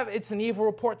you have, it's an evil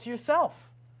report to yourself.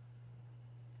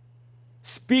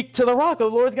 Speak to the rock. The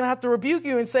Lord's going to have to rebuke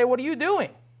you and say, what are you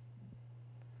doing?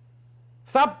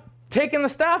 Stop taking the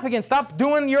staff again. Stop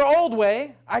doing your old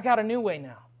way. I got a new way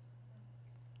now.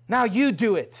 Now you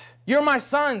do it. You're my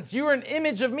sons. You are an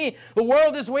image of me. The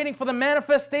world is waiting for the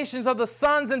manifestations of the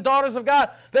sons and daughters of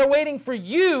God. They're waiting for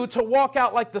you to walk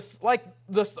out like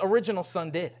the original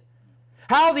son did.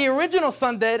 How the original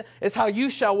son did is how you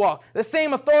shall walk. The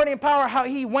same authority and power how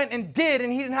he went and did,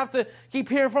 and he didn't have to keep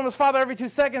hearing from his father every 2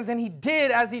 seconds, and he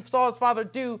did as he saw his father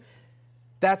do.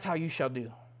 That's how you shall do.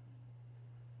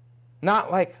 Not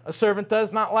like a servant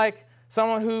does, not like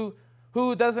someone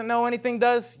who doesn't know anything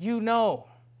does. You know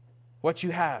what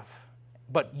you have,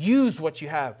 but use what you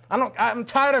have. I'm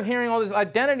tired of hearing all this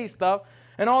identity stuff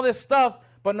and all this stuff,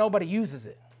 but nobody uses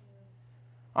it.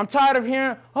 I'm tired of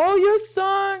hearing, oh, your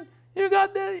son, you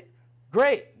got that.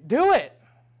 Great, do it.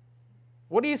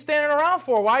 What are you standing around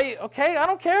for? Why? Okay, I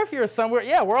don't care if you're a son.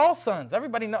 We're all sons.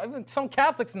 Everybody knows. Even some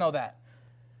Catholics know that.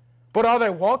 But are they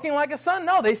walking like a son?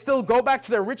 No, they still go back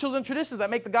to their rituals and traditions that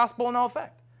make the gospel in no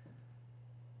effect.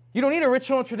 You don't need a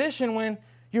ritual and tradition when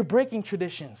you're breaking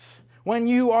traditions, when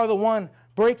you are the one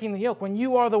breaking the yoke, when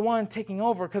you are the one taking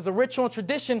over, because the ritual and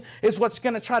tradition is what's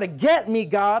going to try to get me,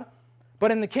 God. But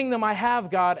in the kingdom, I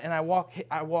have God, and I walk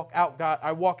out God.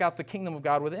 I walk out the kingdom of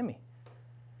God within me.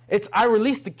 I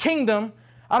release the kingdom.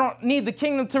 I don't need the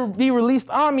kingdom to be released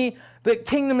on me. The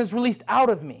kingdom is released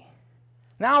out of me.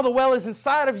 Now the well is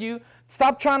inside of you.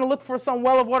 Stop trying to look for some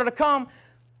well of water to come.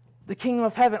 The kingdom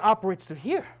of heaven operates through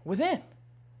here, within.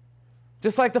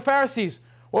 Just like the Pharisees.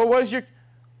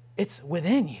 It's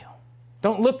within you.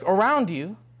 Don't look around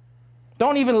you.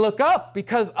 Don't even look up,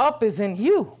 because up is in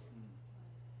you.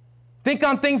 Think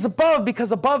on things above,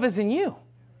 because above is in you.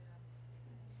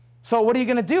 So what are you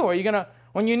going to do? Are you going to,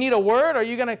 when you need a word, are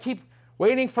you going to keep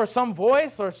waiting for some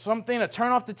voice or something to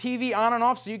turn off the TV on and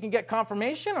off so you can get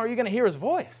confirmation? Or are you going to hear his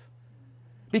voice?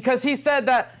 Because he said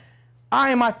that I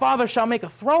and my Father shall make a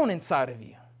throne inside of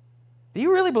you. Do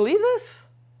you really believe this?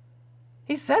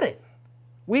 He said it.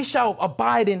 We shall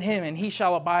abide in him, and he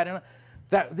shall abide in us.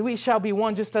 That we shall be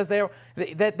one just as they are.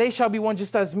 That they shall be one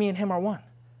just as me and him are one.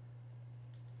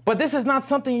 But this is not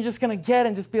something you're just going to get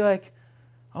and just be like,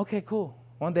 okay, cool.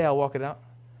 One day I'll walk it out.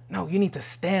 No, you need to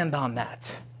stand on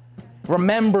that.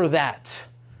 Remember that.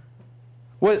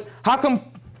 How come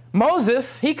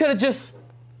Moses, he could have just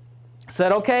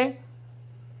said, okay,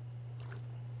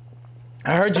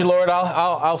 I heard you, Lord.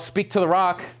 I'll speak to the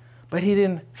rock. But he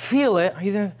didn't feel it.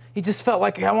 He just felt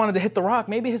like I wanted to hit the rock.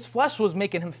 Maybe his flesh was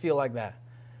making him feel like that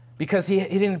because he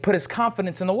didn't put his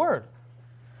confidence in the word.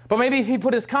 But maybe if he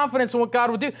put his confidence in what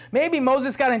God would do, maybe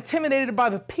Moses got intimidated by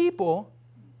the people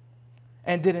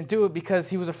and didn't do it because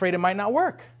he was afraid it might not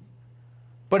work.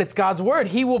 But it's God's word.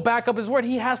 He will back up his word.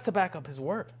 He has to back up his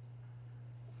word.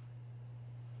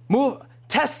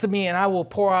 Test me, and I will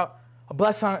pour out a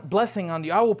blessing on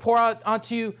you. I will pour out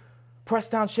onto you,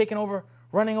 pressed down, shaken over,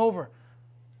 running over.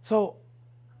 So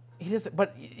he does.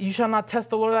 But you shall not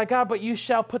test the Lord thy God, but you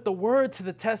shall put the word to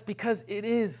the test, because it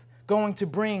is going to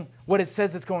bring what it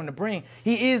says it's going to bring.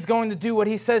 He is going to do what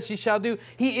he says he shall do.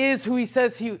 He is who he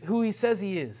says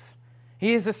he is.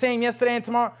 He is the same yesterday,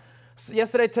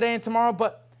 today, and tomorrow.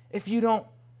 But if you don't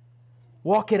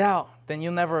walk it out, then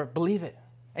you'll never believe it.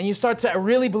 And you start to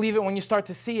really believe it when you start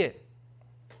to see it.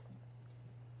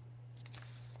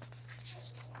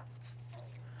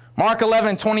 Mark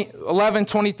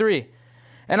 11:23.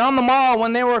 And on the morrow,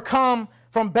 when they were come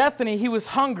from Bethany, he was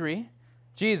hungry,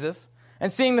 Jesus,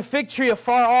 and seeing the fig tree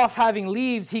afar off having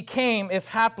leaves, he came, if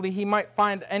haply he might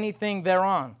find anything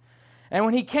thereon. And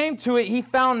when he came to it, he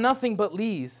found nothing but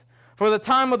leaves, for the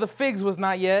time of the figs was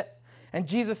not yet. And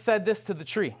Jesus said this to the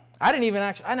tree. I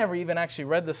never even actually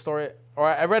read this story, or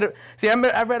I read it. See,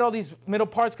 I read all these middle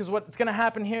parts because what's going to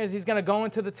happen here is he's going to go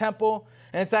into the temple,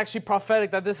 and it's actually prophetic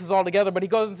that this is all together. But he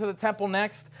goes into the temple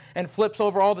next and flips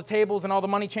over all the tables and all the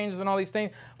money changers and all these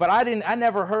things. But I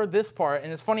never heard this part,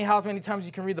 and it's funny how many times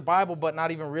you can read the Bible but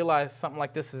not even realize something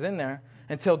like this is in there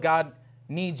until God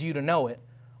needs you to know it,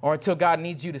 or until God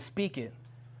needs you to speak it.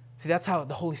 See, that's how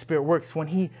the Holy Spirit works.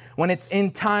 When it's in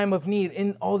time of need,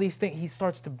 in all these things, he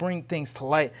starts to bring things to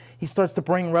light. He starts to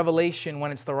bring revelation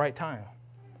when it's the right time.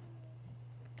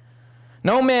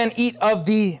 No man eat of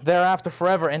thee thereafter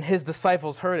forever, and his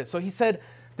disciples heard it. So he said,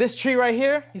 this tree right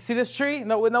here, you see this tree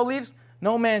with no leaves?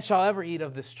 No man shall ever eat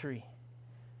of this tree.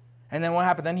 And then what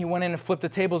happened? Then he went in and flipped the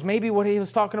tables. Maybe what he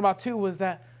was talking about too was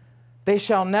that they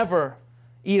shall never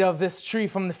eat of this tree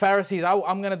from the Pharisees.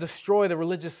 I'm going to destroy the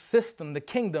religious system, the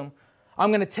kingdom. I'm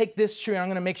going to take this tree and I'm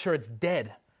going to make sure it's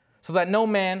dead, so that no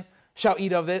man shall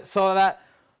eat of it, so that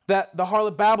the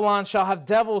harlot Babylon shall have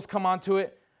devils come onto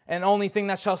it, and the only thing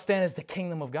that shall stand is the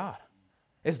kingdom of God,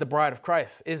 is the bride of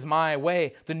Christ, is my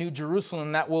way, the new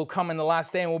Jerusalem that will come in the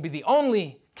last day and will be the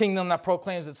only kingdom that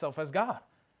proclaims itself as God.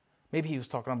 Maybe he was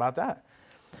talking about that.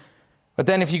 But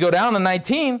then if you go down to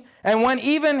 19, and when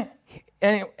even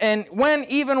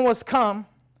was come,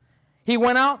 he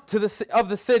went out of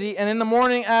the city, and in the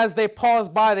morning as they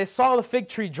passed by, they saw the fig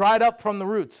tree dried up from the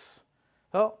roots.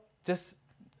 So just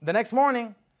the next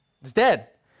morning, it's dead.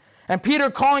 And Peter,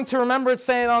 calling to remembrance,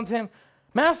 saying unto him,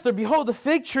 Master, behold, the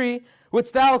fig tree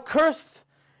which thou cursed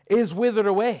is withered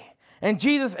away. And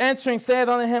Jesus answering saith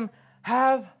unto him,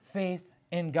 Have faith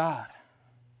in God.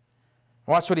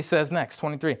 Watch what he says next,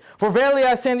 23. For verily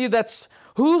I say unto you that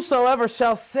whosoever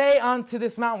shall say unto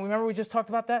this mountain, remember we just talked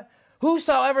about that?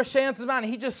 Whosoever say unto this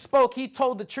mountain, he just spoke, he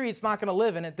told the tree it's not going to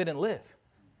live, and it didn't live.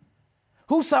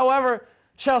 Whosoever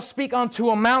shall speak unto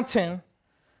a mountain,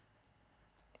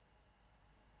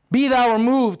 be thou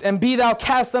removed, and be thou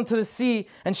cast unto the sea,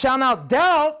 and shall not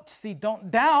doubt, see, don't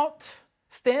doubt,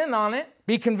 stand on it,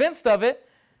 be convinced of it,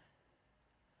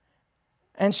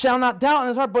 and shall not doubt in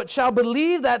his heart, but shall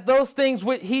believe that those things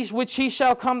which he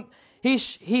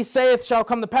saith shall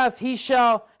come to pass, he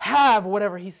shall have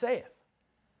whatever he saith.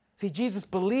 See, Jesus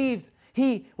believed,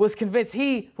 he was convinced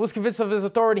of his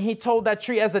authority. He told that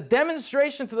tree as a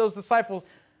demonstration to those disciples,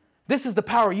 this is the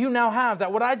power you now have,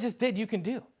 that what I just did you can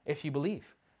do if you believe.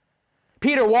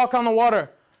 Peter, walk on the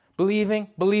water, believing,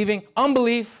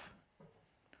 unbelief.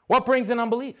 What brings in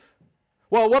unbelief?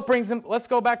 Well, let's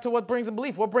go back to what brings in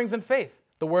belief. What brings in faith?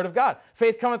 The word of God.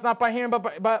 Faith cometh not by hearing,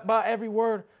 but by every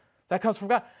word that comes from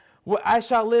God. I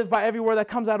shall live by every word that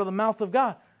comes out of the mouth of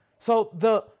God. So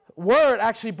the word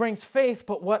actually brings faith,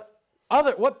 but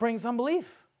what brings unbelief?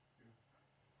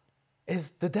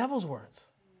 Is the devil's words,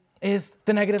 is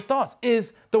the negative thoughts,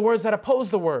 is the words that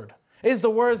oppose the word, is the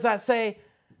words that say,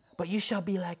 but you shall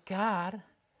be like God,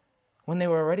 when they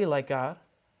were already like God,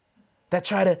 that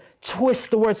try to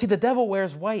twist the words. See, the devil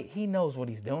wears white. He knows what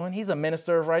he's doing. He's a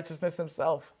minister of righteousness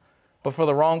himself, but for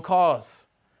the wrong cause.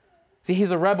 See,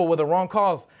 he's a rebel with the wrong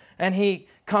cause. And he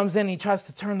comes in, he tries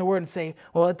to turn the word and say,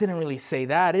 well, it didn't really say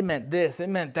that. It meant this. It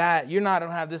meant that. You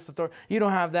don't have this authority. You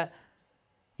don't have that.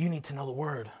 You need to know the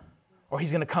word. Or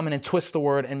he's going to come in and twist the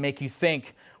word and make you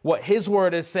think what his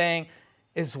word is saying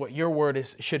is what your word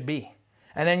should be.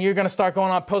 And then you're going to start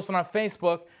going on, posting on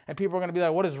Facebook, and people are going to be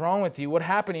like, what is wrong with you? What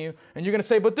happened to you? And you're going to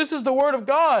say, but this is the word of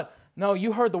God. No,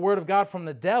 you heard the word of God from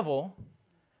the devil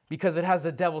because it has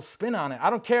the devil's spin on it. I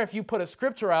don't care if you put a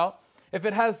scripture out. If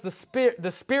it has the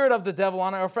spirit of the devil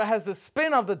on it, or if it has the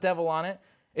spin of the devil on it,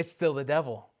 it's still the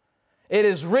devil. It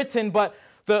is written, but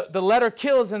the letter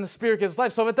kills and the spirit gives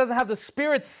life. So if it doesn't have the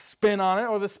spirit's spin on it,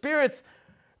 or the spirit's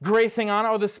gracing on it,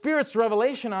 or the spirit's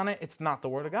revelation on it, it's not the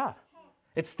word of God.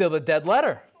 It's still the dead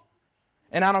letter.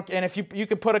 And if you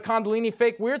could put a Kundalini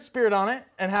fake weird spirit on it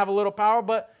and have a little power,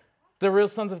 but the real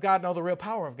sons of God know the real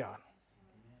power of God.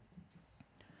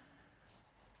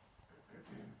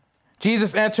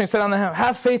 Jesus answering said unto him,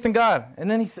 have faith in God. And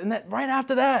then right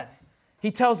after that,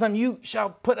 he tells them, you shall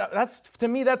put up, to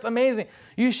me, that's amazing.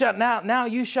 You shall now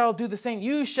you shall do the same.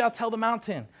 You shall tell the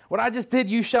mountain. What I just did,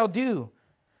 you shall do.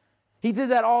 He did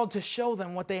that all to show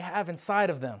them what they have inside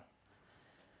of them.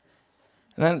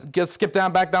 And then just skip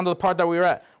back down to the part that we were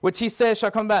at. Which he says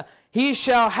shall come back. He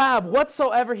shall have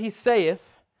whatsoever he saith.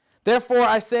 Therefore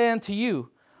I say unto you,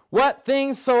 what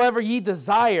things soever ye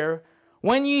desire,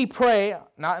 when ye pray,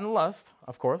 not in lust,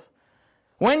 of course,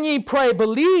 when ye pray,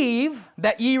 believe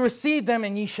that ye receive them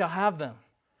and ye shall have them.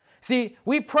 See,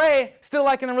 we pray still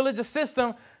like in a religious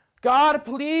system, God,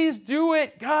 please do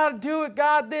it. God, do it.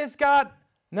 God, this, God.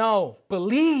 No,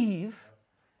 believe.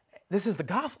 This is the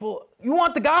gospel. You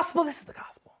want the gospel? This is the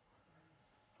gospel.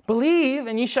 Believe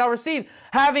and ye shall receive,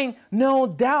 having no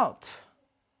doubt.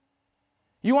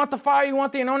 You want the fire, you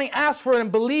want the anointing, ask for it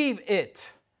and believe it.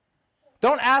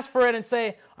 Don't ask for it and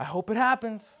say, I hope it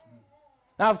happens.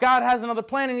 Now, if God has another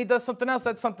plan and he does something else,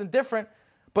 that's something different.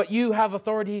 But you have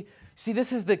authority. See,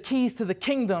 this is the keys to the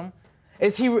kingdom.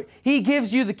 Is he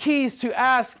gives you the keys to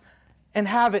ask and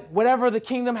have it. Whatever the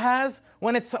kingdom has,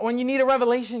 when you need a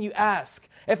revelation, you ask.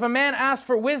 If a man asks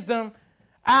for wisdom,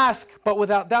 ask, but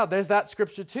without doubt. There's that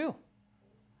scripture too.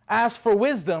 Ask for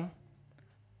wisdom.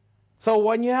 So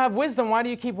when you have wisdom, why do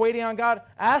you keep waiting on God?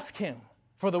 Ask him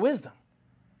for the wisdom.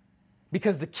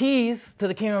 Because the keys to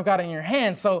the kingdom of God are in your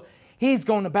hand. So he's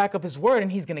going to back up his word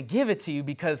and he's going to give it to you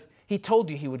because he told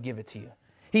you he would give it to you.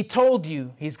 He told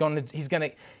you he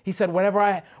said, whatever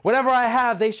I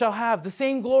have, they shall have. The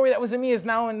same glory that was in me is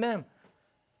now in them.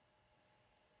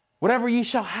 Whatever you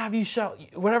shall have,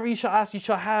 whatever you shall ask, you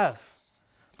shall have.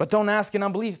 But don't ask in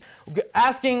unbelief.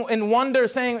 Asking in wonder,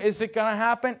 saying, is it going to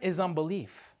happen, is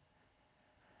unbelief.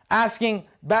 Asking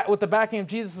back with the backing of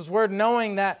Jesus' word,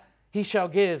 knowing that he shall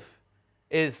give,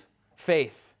 is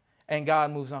faith. And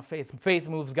God moves on faith. Faith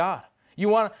moves God.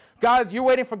 You're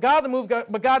waiting for God to move,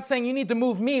 but God's saying you need to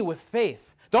move me with faith.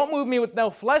 Don't move me with no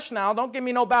flesh now. Don't give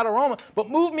me no bad aroma, but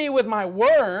move me with my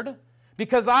word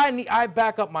because I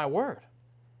back up my word.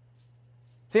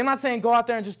 See, I'm not saying go out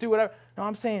there and just do whatever. No,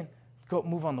 I'm saying go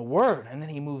move on the word, and then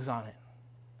he moves on it.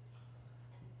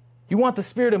 You want the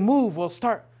Spirit to move, well,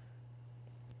 start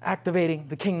activating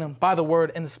the kingdom by the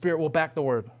word, and the Spirit will back the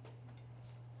word.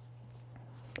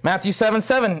 Matthew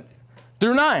 7:7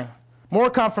 through 9. More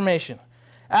confirmation.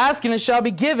 Ask and it shall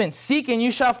be given. Seek and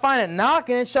you shall find it. Knock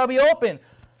and it shall be open.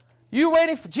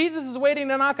 Jesus is waiting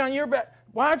to knock on your back.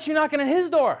 Why aren't you knocking at his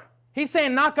door? He's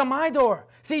saying, knock on my door.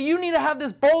 See, you need to have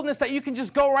this boldness that you can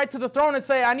just go right to the throne and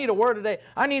say, I need a word today.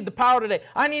 I need the power today.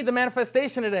 I need the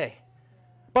manifestation today.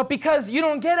 But because you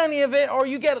don't get any of it, or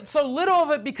you get so little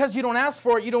of it because you don't ask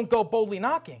for it, you don't go boldly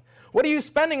knocking. What are you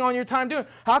spending all your time doing?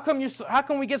 How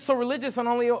come we get so religious and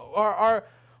only are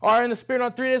in the Spirit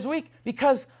on 3 days a week?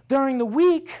 Because during the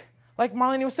week, like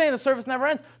Marlene was saying, the service never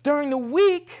ends. During the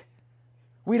week,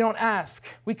 we don't ask.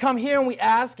 We come here and we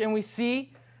ask and we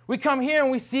see. We come here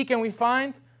and we seek and we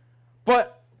find.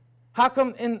 But how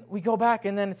come we go back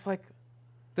and then it's like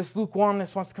this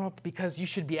lukewarmness wants to come up because you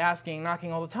should be asking and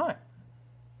knocking all the time.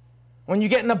 When you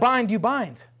get in a bind, you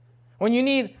bind. When you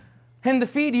need him to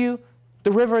feed you,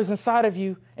 the river is inside of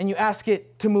you and you ask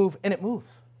it to move and it moves.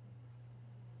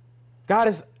 God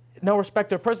is no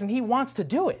respecter of person. He wants to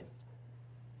do it.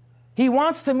 He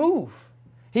wants to move.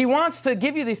 He wants to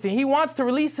give you these things. He wants to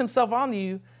release himself onto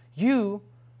you. You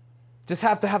just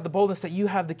have to have the boldness that you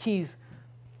have the keys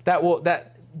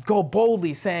that go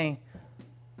boldly saying,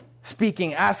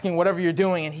 speaking, asking whatever you're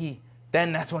doing, and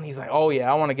then that's when he's like, oh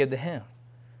yeah, I want to give to him.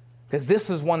 Because this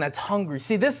is one that's hungry.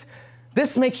 See, this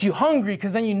makes you hungry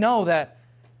because then you know that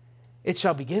it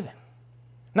shall be given.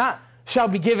 Not shall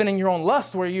be given in your own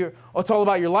lust, where it's all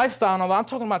about your lifestyle and all that. I'm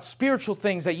talking about spiritual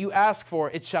things that you ask for,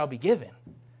 it shall be given.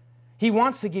 He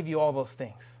wants to give you all those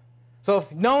things. So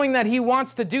knowing that he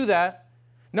wants to do that,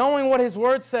 knowing what his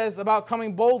word says about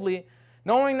coming boldly,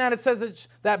 knowing that it says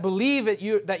that believe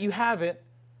it, that you have it,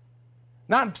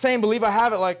 not saying believe I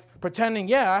have it like pretending,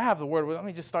 yeah, I have the word, let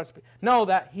me just start speaking. Know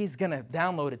that he's going to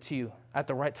download it to you at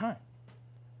the right time.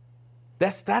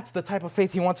 That's the type of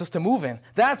faith he wants us to move in.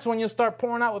 That's when you'll start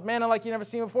pouring out with manna like you never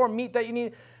seen before, meat that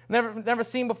you never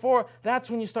seen before. That's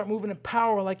when you start moving in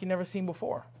power like you never seen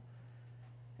before.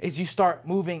 Is you start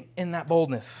moving in that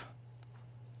boldness.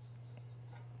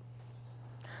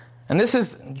 And this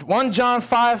is 1 John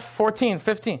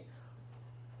 5:14-15.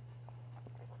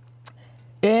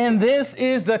 And this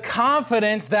is the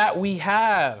confidence that we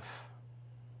have.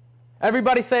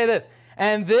 Everybody say this.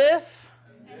 And this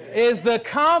is the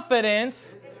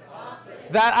confidence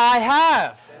that I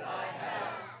have.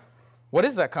 What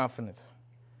is that confidence?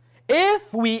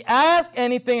 If we ask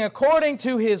anything according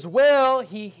to his will,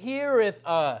 he heareth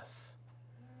us.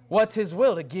 What's his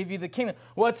will? To give you the kingdom.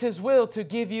 What's his will? To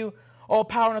give you all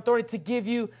power and authority, to give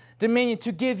you dominion,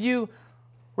 to give you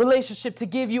relationship, to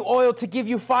give you oil, to give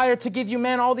you fire, to give you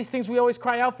man, all these things we always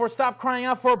cry out for. Stop crying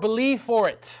out for, believe for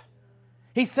it.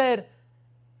 He said,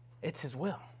 it's his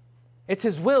will. It's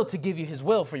his will to give you his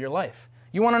will for your life.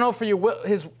 You want to know for your will,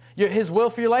 his will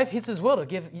for your life? It's his will to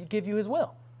give you his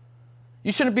will.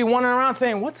 You shouldn't be wandering around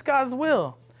saying, what's God's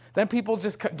will? Then people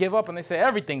just give up and they say,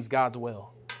 everything's God's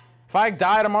will. If I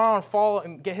die tomorrow and fall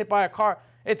and get hit by a car,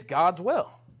 it's God's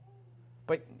will.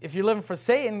 But if you're living for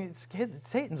Satan, it's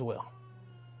Satan's will.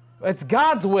 It's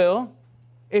God's will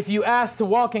if you ask to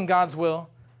walk in God's will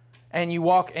and you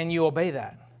walk and you obey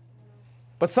that.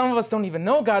 But some of us don't even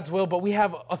know God's will, but we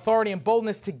have authority and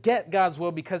boldness to get God's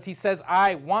will because he says,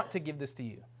 I want to give this to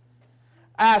you.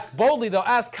 Ask boldly, though.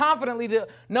 Ask confidently,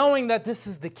 knowing that this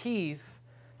is the keys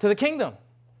to the kingdom,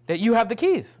 that you have the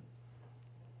keys.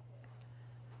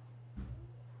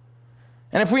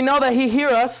 And if we know that he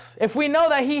hears us, if we know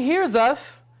that he hears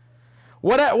us,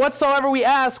 whatsoever we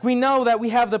ask, we know that we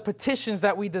have the petitions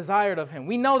that we desired of him.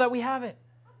 We know that we have it.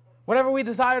 Whatever we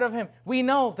desired of him, we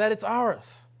know that it's ours.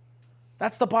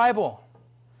 That's the Bible.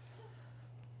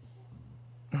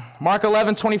 Mark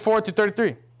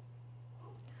 11:24-33.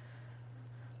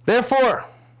 Therefore,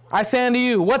 I say unto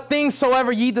you, what things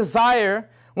soever ye desire,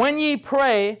 when ye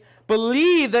pray,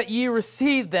 believe that ye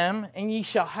receive them, and ye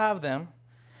shall have them.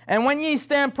 And when ye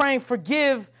stand praying,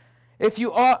 forgive if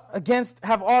you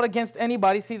have aught against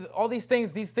anybody. See, all these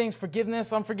things,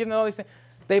 forgiveness, unforgiveness, all these things,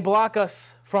 they block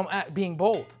us from being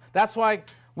bold. That's why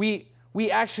we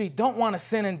actually don't want to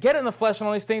sin and get in the flesh and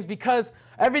all these things, because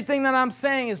everything that I'm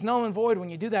saying is null and void when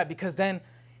you do that, because then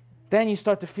you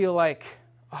start to feel like,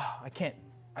 oh, I can't.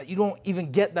 You don't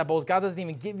even get that boldness. God doesn't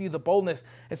even give you the boldness.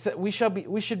 It's that we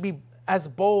should be as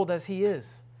bold as he is.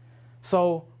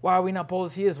 So why are we not bold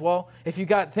as he is? Well, if you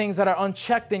got things that are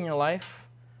unchecked in your life,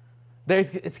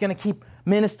 it's going to keep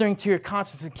ministering to your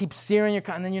conscience and keep searing your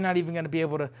conscience, and then you're not even going to be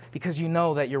able to, because you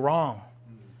know that you're wrong.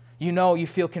 You know, you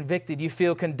feel convicted. You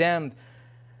feel condemned.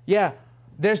 Yeah,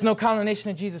 there's no condemnation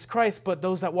in Jesus Christ, but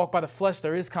those that walk by the flesh,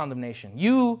 there is condemnation.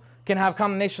 You can have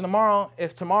condemnation tomorrow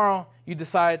if tomorrow you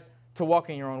decide to walk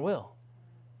in your own will.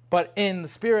 But in the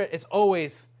Spirit, it's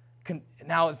always...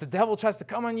 Now, if the devil tries to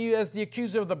come on you as the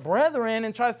accuser of the brethren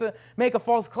and tries to make a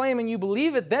false claim and you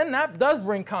believe it, then that does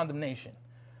bring condemnation.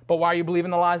 But why are you believing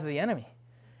the lies of the enemy?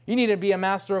 You need to be a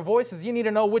master of voices. You need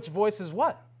to know which voice is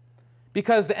what.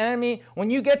 Because the enemy, when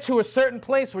you get to a certain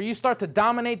place where you start to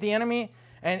dominate the enemy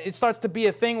and it starts to be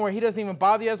a thing where he doesn't even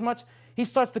bother you as much, he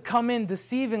starts to come in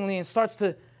deceivingly and starts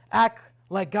to act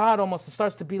like God almost. It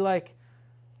starts to be like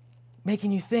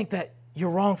making you think that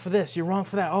you're wrong for this, you're wrong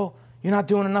for that. Oh, you're not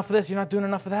doing enough of this, you're not doing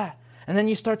enough of that. And then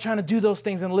you start trying to do those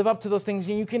things and live up to those things,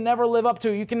 and you can never live up to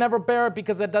it. You can never bear it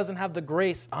because that doesn't have the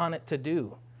grace on it to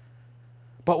do.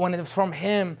 But when it's from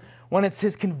him, when it's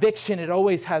his conviction, it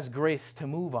always has grace to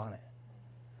move on it.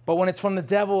 But when it's from the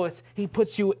devil, he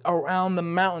puts you around the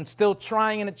mountain, still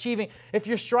trying and achieving. If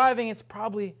you're striving, it's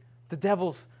probably the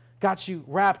devil's got you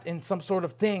wrapped in some sort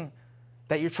of thing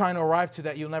that you're trying to arrive to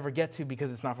that you'll never get to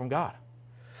because it's not from God.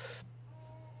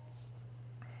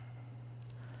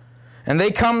 And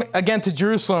they come again to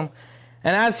Jerusalem,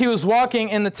 and as he was walking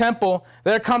in the temple,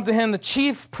 there come to him the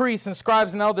chief priests and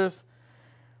scribes and elders,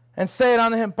 and said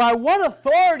unto him, by what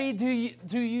authority do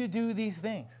you do these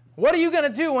things? What are you going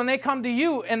to do when they come to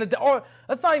you? Or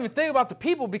let's not even think about the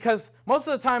people, because most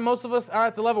of the time, most of us are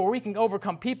at the level where we can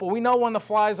overcome people. We know when the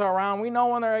flies are around. We know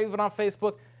when they're even on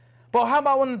Facebook. But how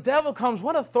about when the devil comes?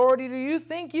 What authority do you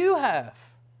think you have?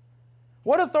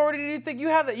 What authority do you think you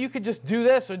have that you could just do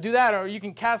this or do that, or you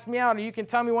can cast me out, or you can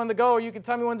tell me when to go, or you can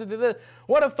tell me when to do this?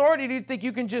 What authority do you think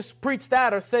you can just preach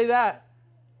that or say that?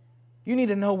 You need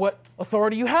to know what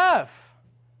authority you have.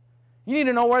 You need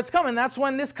to know where it's coming. That's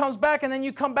when this comes back, and then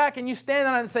you come back and you stand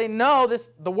on it and say, no,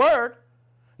 the word,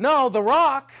 no, the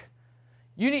rock.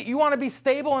 You want to be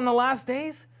stable in the last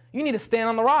days? You need to stand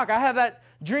on the rock. I had that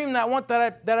dream that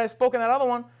I spoke in that other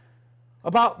one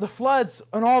about the floods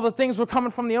and all the things were coming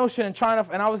from the ocean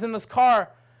and I was in this car,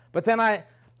 but then I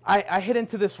hit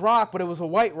into this rock, but it was a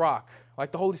white rock,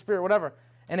 like the Holy Spirit, whatever,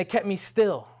 and it kept me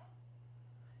still.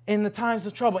 In the times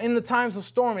of trouble, in the times of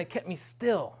storm, it kept me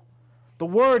still. The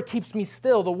Word keeps me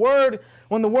still.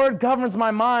 When the Word governs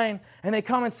my mind, and they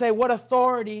come and say, what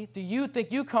authority do you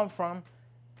think you come from?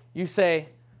 You say,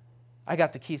 I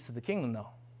got the keys to the kingdom, though.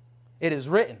 It is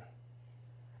written.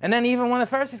 And then even when the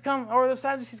Pharisees come, or the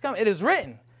Sadducees come, it is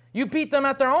written. You beat them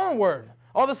at their own word.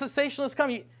 All the cessationalists come,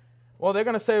 they're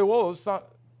going to say, whoa,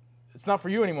 it's not for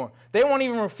you anymore. They won't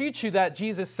even refute you that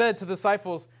Jesus said to the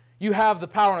disciples, you have the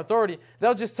power and authority.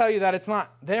 They'll just tell you that it's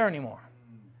not there anymore.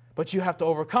 But you have to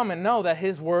overcome and know that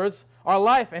His words are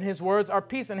life, and His words are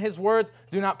peace, and His words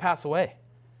do not pass away.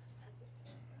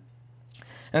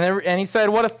 And He said,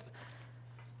 what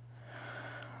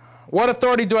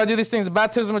authority do I do these things? The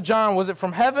baptism of John, was it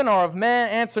from heaven or of man?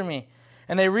 Answer me.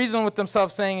 And they reasoned with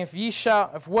themselves, saying, if we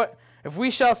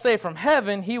shall say from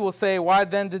heaven, he will say, why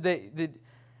then did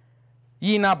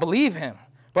ye not believe him?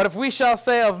 But if we shall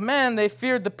say of men, they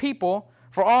feared the people,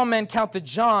 for all men counted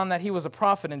John that he was a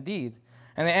prophet indeed.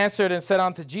 And they answered and said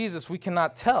unto Jesus, we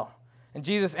cannot tell. And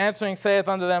Jesus answering saith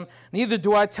unto them, neither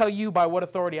do I tell you by what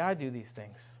authority I do these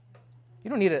things.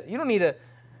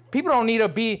 People don't need to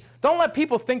be, don't let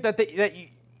people think that you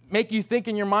make you think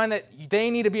in your mind that they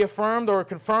need to be affirmed or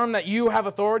confirmed that you have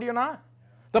authority or not.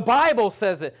 The Bible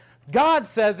says it. God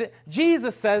says it.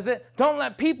 Jesus says it. Don't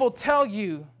let people tell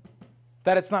you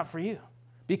that it's not for you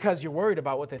because you're worried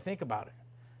about what they think about it.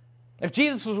 If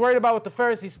Jesus was worried about what the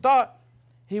Pharisees thought,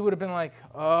 he would have been like,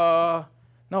 no,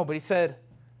 but he said,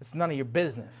 it's none of your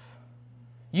business.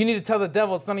 You need to tell the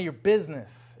devil it's none of your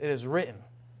business. It is written.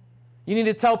 You need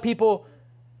to tell people,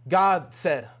 God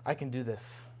said, I can do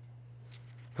this.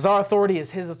 Because our authority is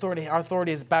His authority. Our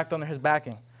authority is backed under His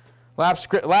backing. Last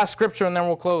scripture, and then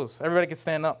we'll close. Everybody can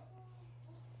stand up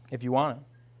if you want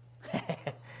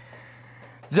it.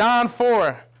 John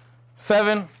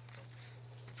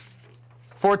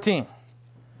 4:7-14.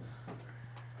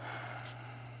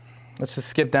 Let's just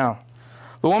skip down.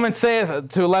 The woman saith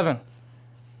to 11.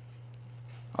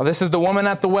 Oh, this is the woman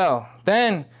at the well.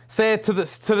 Then saith to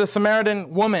the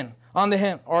Samaritan woman unto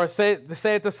him, or saith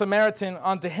the Samaritan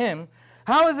unto him,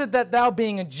 how is it that thou,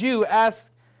 being a Jew,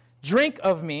 ask drink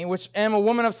of me, which am a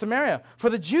woman of Samaria? For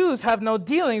the Jews have no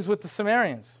dealings with the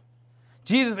Samaritans.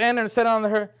 Jesus answered and said unto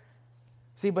her,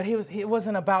 see, but it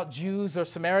wasn't about Jews or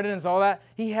Samaritans, all that.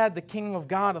 He had the kingdom of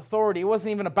God authority. It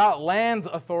wasn't even about land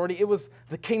authority. It was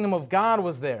the kingdom of God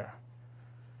was there.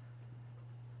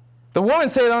 The woman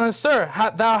said unto him, sir,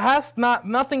 thou hast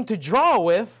nothing to draw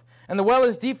with, and the well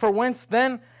is deep, for whence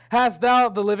then hast thou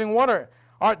the living water?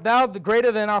 Art thou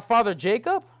greater than our father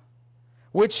Jacob,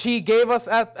 which he gave us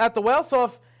at the well? So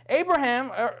if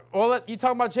Abraham, you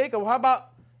talk about Jacob, how about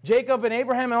Jacob and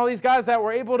Abraham and all these guys that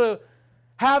were able to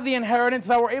have the inheritance,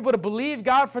 that were able to believe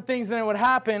God for things and it would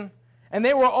happen, and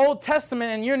they were Old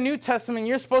Testament and you're New Testament,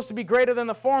 you're supposed to be greater than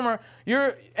the former.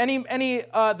 The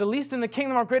least in the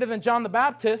kingdom are greater than John the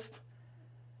Baptist,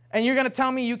 and you're going to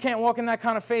tell me you can't walk in that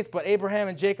kind of faith, but Abraham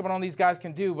and Jacob and all these guys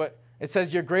can do, but it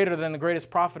says you're greater than the greatest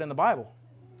prophet in the Bible.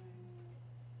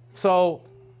 So,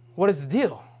 what is the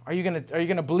deal? Are you going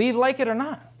to believe like it or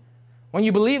not? When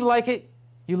you believe like it,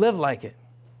 you live like it.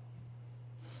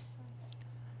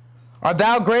 Art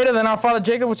thou greater than our father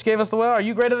Jacob, which gave us the well? Are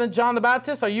you greater than John the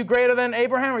Baptist? Are you greater than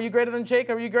Abraham? Are you greater than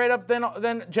Jacob? Are you greater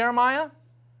than Jeremiah?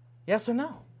 Yes or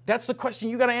no? That's the question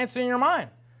you got to answer in your mind.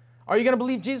 Are you going to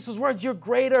believe Jesus' words? You're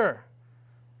greater.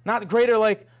 Not greater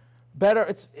like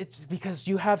better. It's because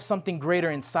you have something greater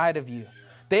inside of you.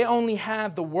 They only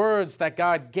had the words that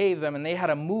God gave them, and they had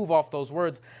to move off those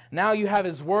words. Now you have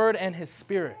His word and His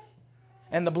Spirit,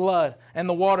 and the blood, and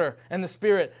the water, and the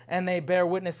Spirit, and they bear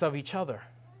witness of each other.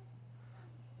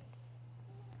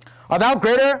 Art thou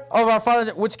greater of our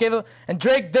father which gave us, and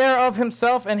drank thereof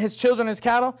himself and his children and his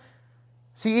cattle?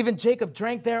 See, even Jacob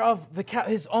drank thereof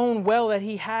his own well that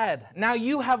he had. Now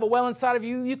you have a well inside of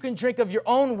you. You can drink of your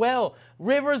own well.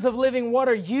 Rivers of living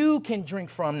water you can drink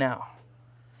from now.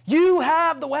 You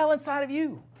have the well inside of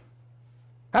you.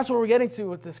 That's what we're getting to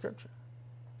with this scripture.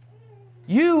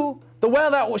 The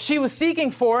well that she was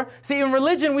seeking for. See, in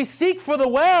religion, we seek for the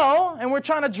well, and we're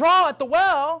trying to draw at the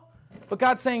well, but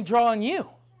God's saying, draw on you.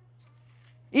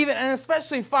 Even, and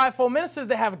especially fivefold ministers,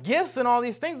 they have gifts and all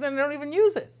these things, then they don't even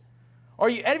use it. Or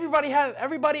everybody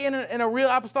in a real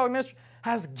apostolic ministry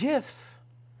has gifts,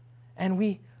 and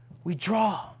we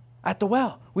draw at the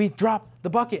well. We drop the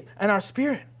bucket and our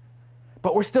spirit.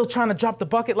 But we're still trying to drop the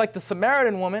bucket like the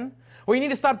Samaritan woman. Well, you need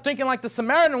to stop thinking like the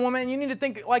Samaritan woman, and you need to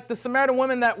think like the Samaritan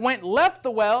woman that left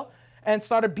the well and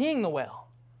started being the well.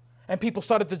 And people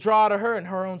started to draw out of her in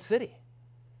her own city.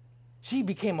 She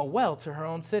became a well to her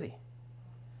own city.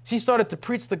 She started to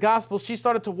preach the gospel. She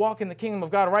started to walk in the kingdom of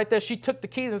God. Right there, she took the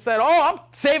keys and said, I'm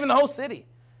saving the whole city.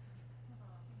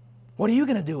 What are you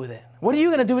going to do with it? What are you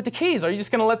going to do with the keys? Are you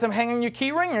just going to let them hang on your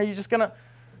key ring? Or are you just going to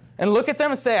and look at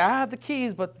them and say, I have the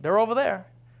keys, but they're over there?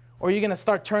 Or are you going to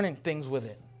start turning things with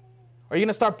it? Are you going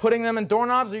to start putting them in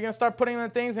doorknobs? Are you going to start putting them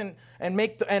in things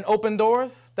and open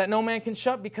doors that no man can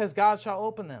shut, because God shall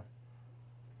open them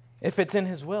if it's in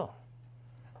his will?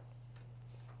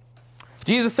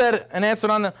 Jesus said and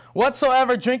answered on them,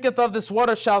 whatsoever drinketh of this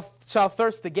water shall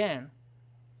thirst again.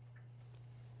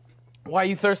 Why are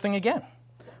you thirsting again?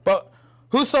 But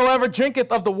whosoever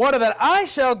drinketh of the water that I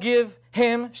shall give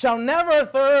him shall never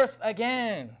thirst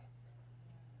again.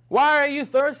 Why are you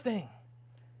thirsting?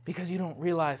 Because you don't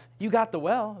realize you got the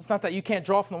well. It's not that you can't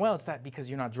draw from the well. It's that because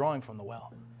you're not drawing from the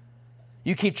well.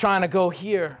 You keep trying to go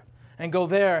here and go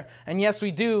there. And yes,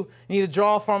 we do need to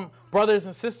draw from brothers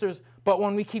and sisters. But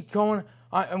when we keep going,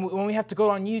 and when we have to go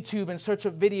on YouTube and search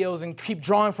up videos and keep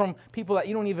drawing from people that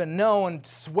you don't even know, and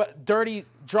dirty,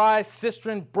 dry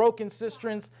cistern, broken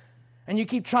cisterns, and you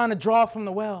keep trying to draw from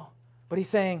the well. But he's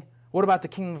saying, what about the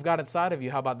kingdom of God inside of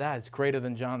you? How about that? It's greater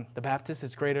than John the Baptist.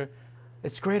 It's greater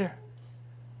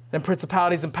than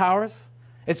principalities and powers.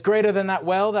 It's greater than that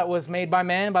well that was made by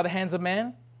man, by the hands of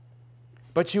man.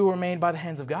 But you were made by the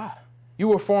hands of God. You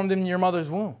were formed in your mother's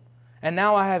womb. And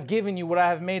now I have given you what I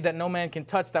have made that no man can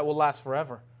touch, that will last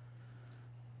forever.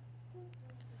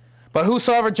 But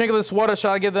whosoever drinketh this water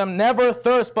shall I give them never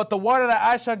thirst, but the water that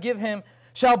I shall give him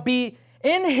shall be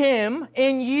in him,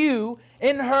 in you,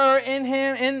 in her, in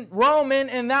him, in Roman,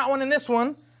 in that one, in this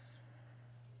one.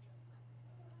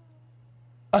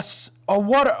 A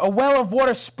well of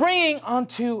water springing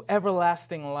unto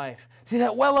everlasting life. See,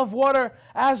 that well of water,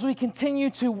 as we continue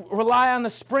to rely on the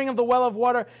spring of the well of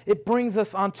water, it brings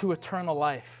us onto eternal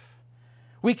life.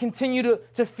 We continue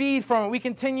to feed from it. We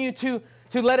continue to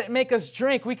let it make us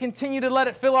drink. We continue to let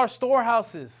it fill our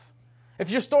storehouses. If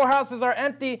your storehouses are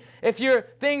empty, if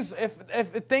things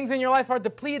in your life are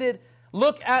depleted,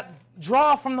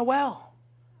 draw from the well.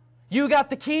 You got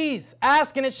the keys.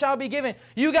 Ask and it shall be given.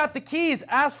 You got the keys.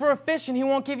 Ask for a fish and he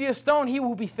won't give you a stone. He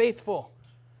will be faithful.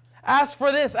 Ask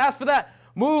for this. Ask for that.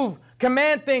 Move.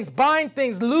 Command things. Bind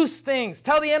things. Loose things.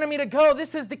 Tell the enemy to go.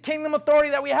 This is the kingdom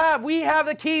authority that we have. We have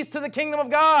the keys to the kingdom of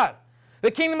God.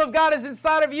 The kingdom of God is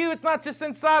inside of you. It's not just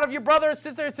inside of your brother or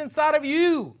sister. It's inside of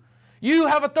you. You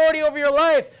have authority over your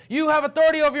life. You have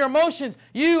authority over your emotions.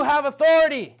 You have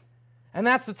authority. And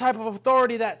that's the type of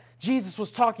authority that Jesus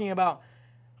was talking about.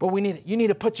 But you need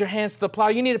to put your hands to the plow.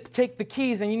 You need to take the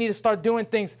keys and you need to start doing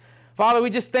things. Father,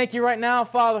 we just thank you right now,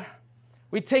 Father.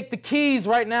 We take the keys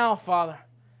right now, Father.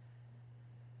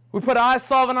 We put eye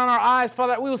solvent on our eyes,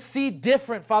 Father, that we will see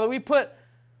different, Father. We put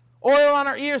oil on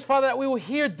our ears, Father, that we will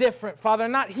hear different, Father.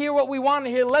 Not hear what we want to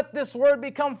hear. Let this word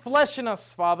become flesh in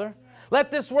us, Father.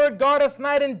 Let this word guard us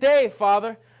night and day,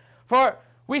 Father. For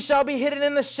we shall be hidden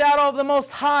in the shadow of the Most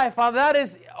High, Father. That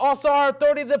is also our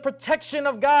authority, the protection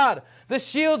of God. The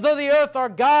shields of the earth are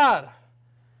God,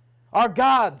 are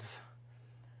God's.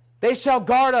 They shall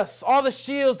guard us. All the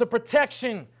shields, the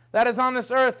protection that is on this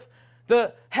earth,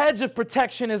 the hedge of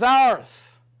protection is ours.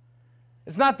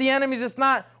 It's not the enemy's. It's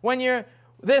not when you're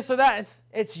this or that.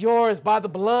 It's yours by the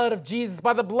blood of Jesus,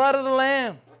 by the blood of the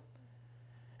Lamb.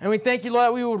 And we thank you, Lord,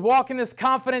 that we would walk in this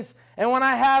confidence. And when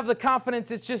I have the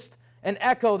confidence, it's just an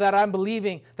echo that I'm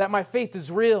believing that my faith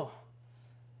is real.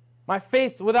 My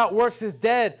faith without works is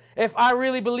dead. If I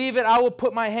really believe it, I will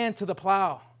put my hand to the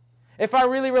plow. If I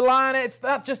really rely on it, it's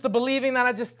not just a believing that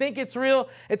I just think it's real.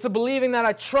 It's a believing that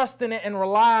I trust in it and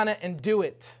rely on it and do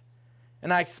it.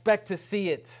 And I expect to see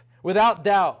it without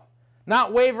doubt.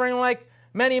 Not wavering like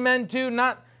many men do.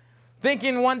 Not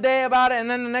thinking one day about it and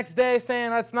then the next day saying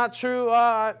that's not true.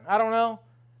 I don't know.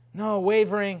 No,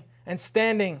 wavering and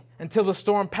standing until the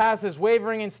storm passes.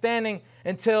 Wavering and standing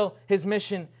until his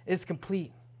mission is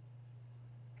complete.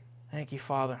 Thank you,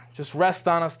 Father. Just rest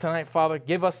on us tonight, Father.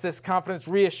 Give us this confidence.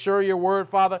 Reassure your word,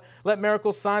 Father. Let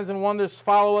miracles, signs, and wonders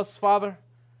follow us, Father.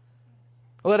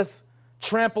 Let us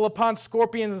trample upon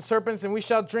scorpions and serpents, and we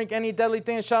shall drink any deadly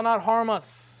thing and shall not harm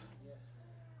us.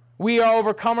 We are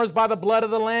overcomers by the blood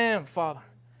of the Lamb, Father,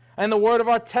 and the word of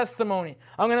our testimony.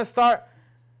 I'm going to start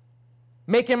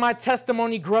making my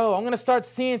testimony grow. I'm going to start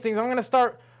seeing things. I'm going to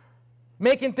start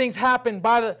making things happen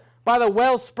by the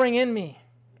wellspring in me.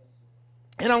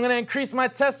 And I'm going to increase my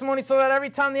testimony so that every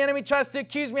time the enemy tries to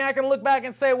accuse me, I can look back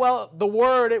and say, well, the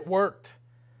word, it worked.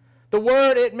 The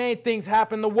word, it made things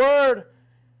happen. The word,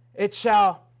 it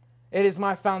is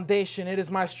my foundation. It is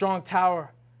my strong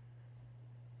tower.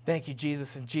 Thank you,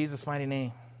 Jesus. In Jesus' mighty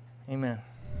name, amen.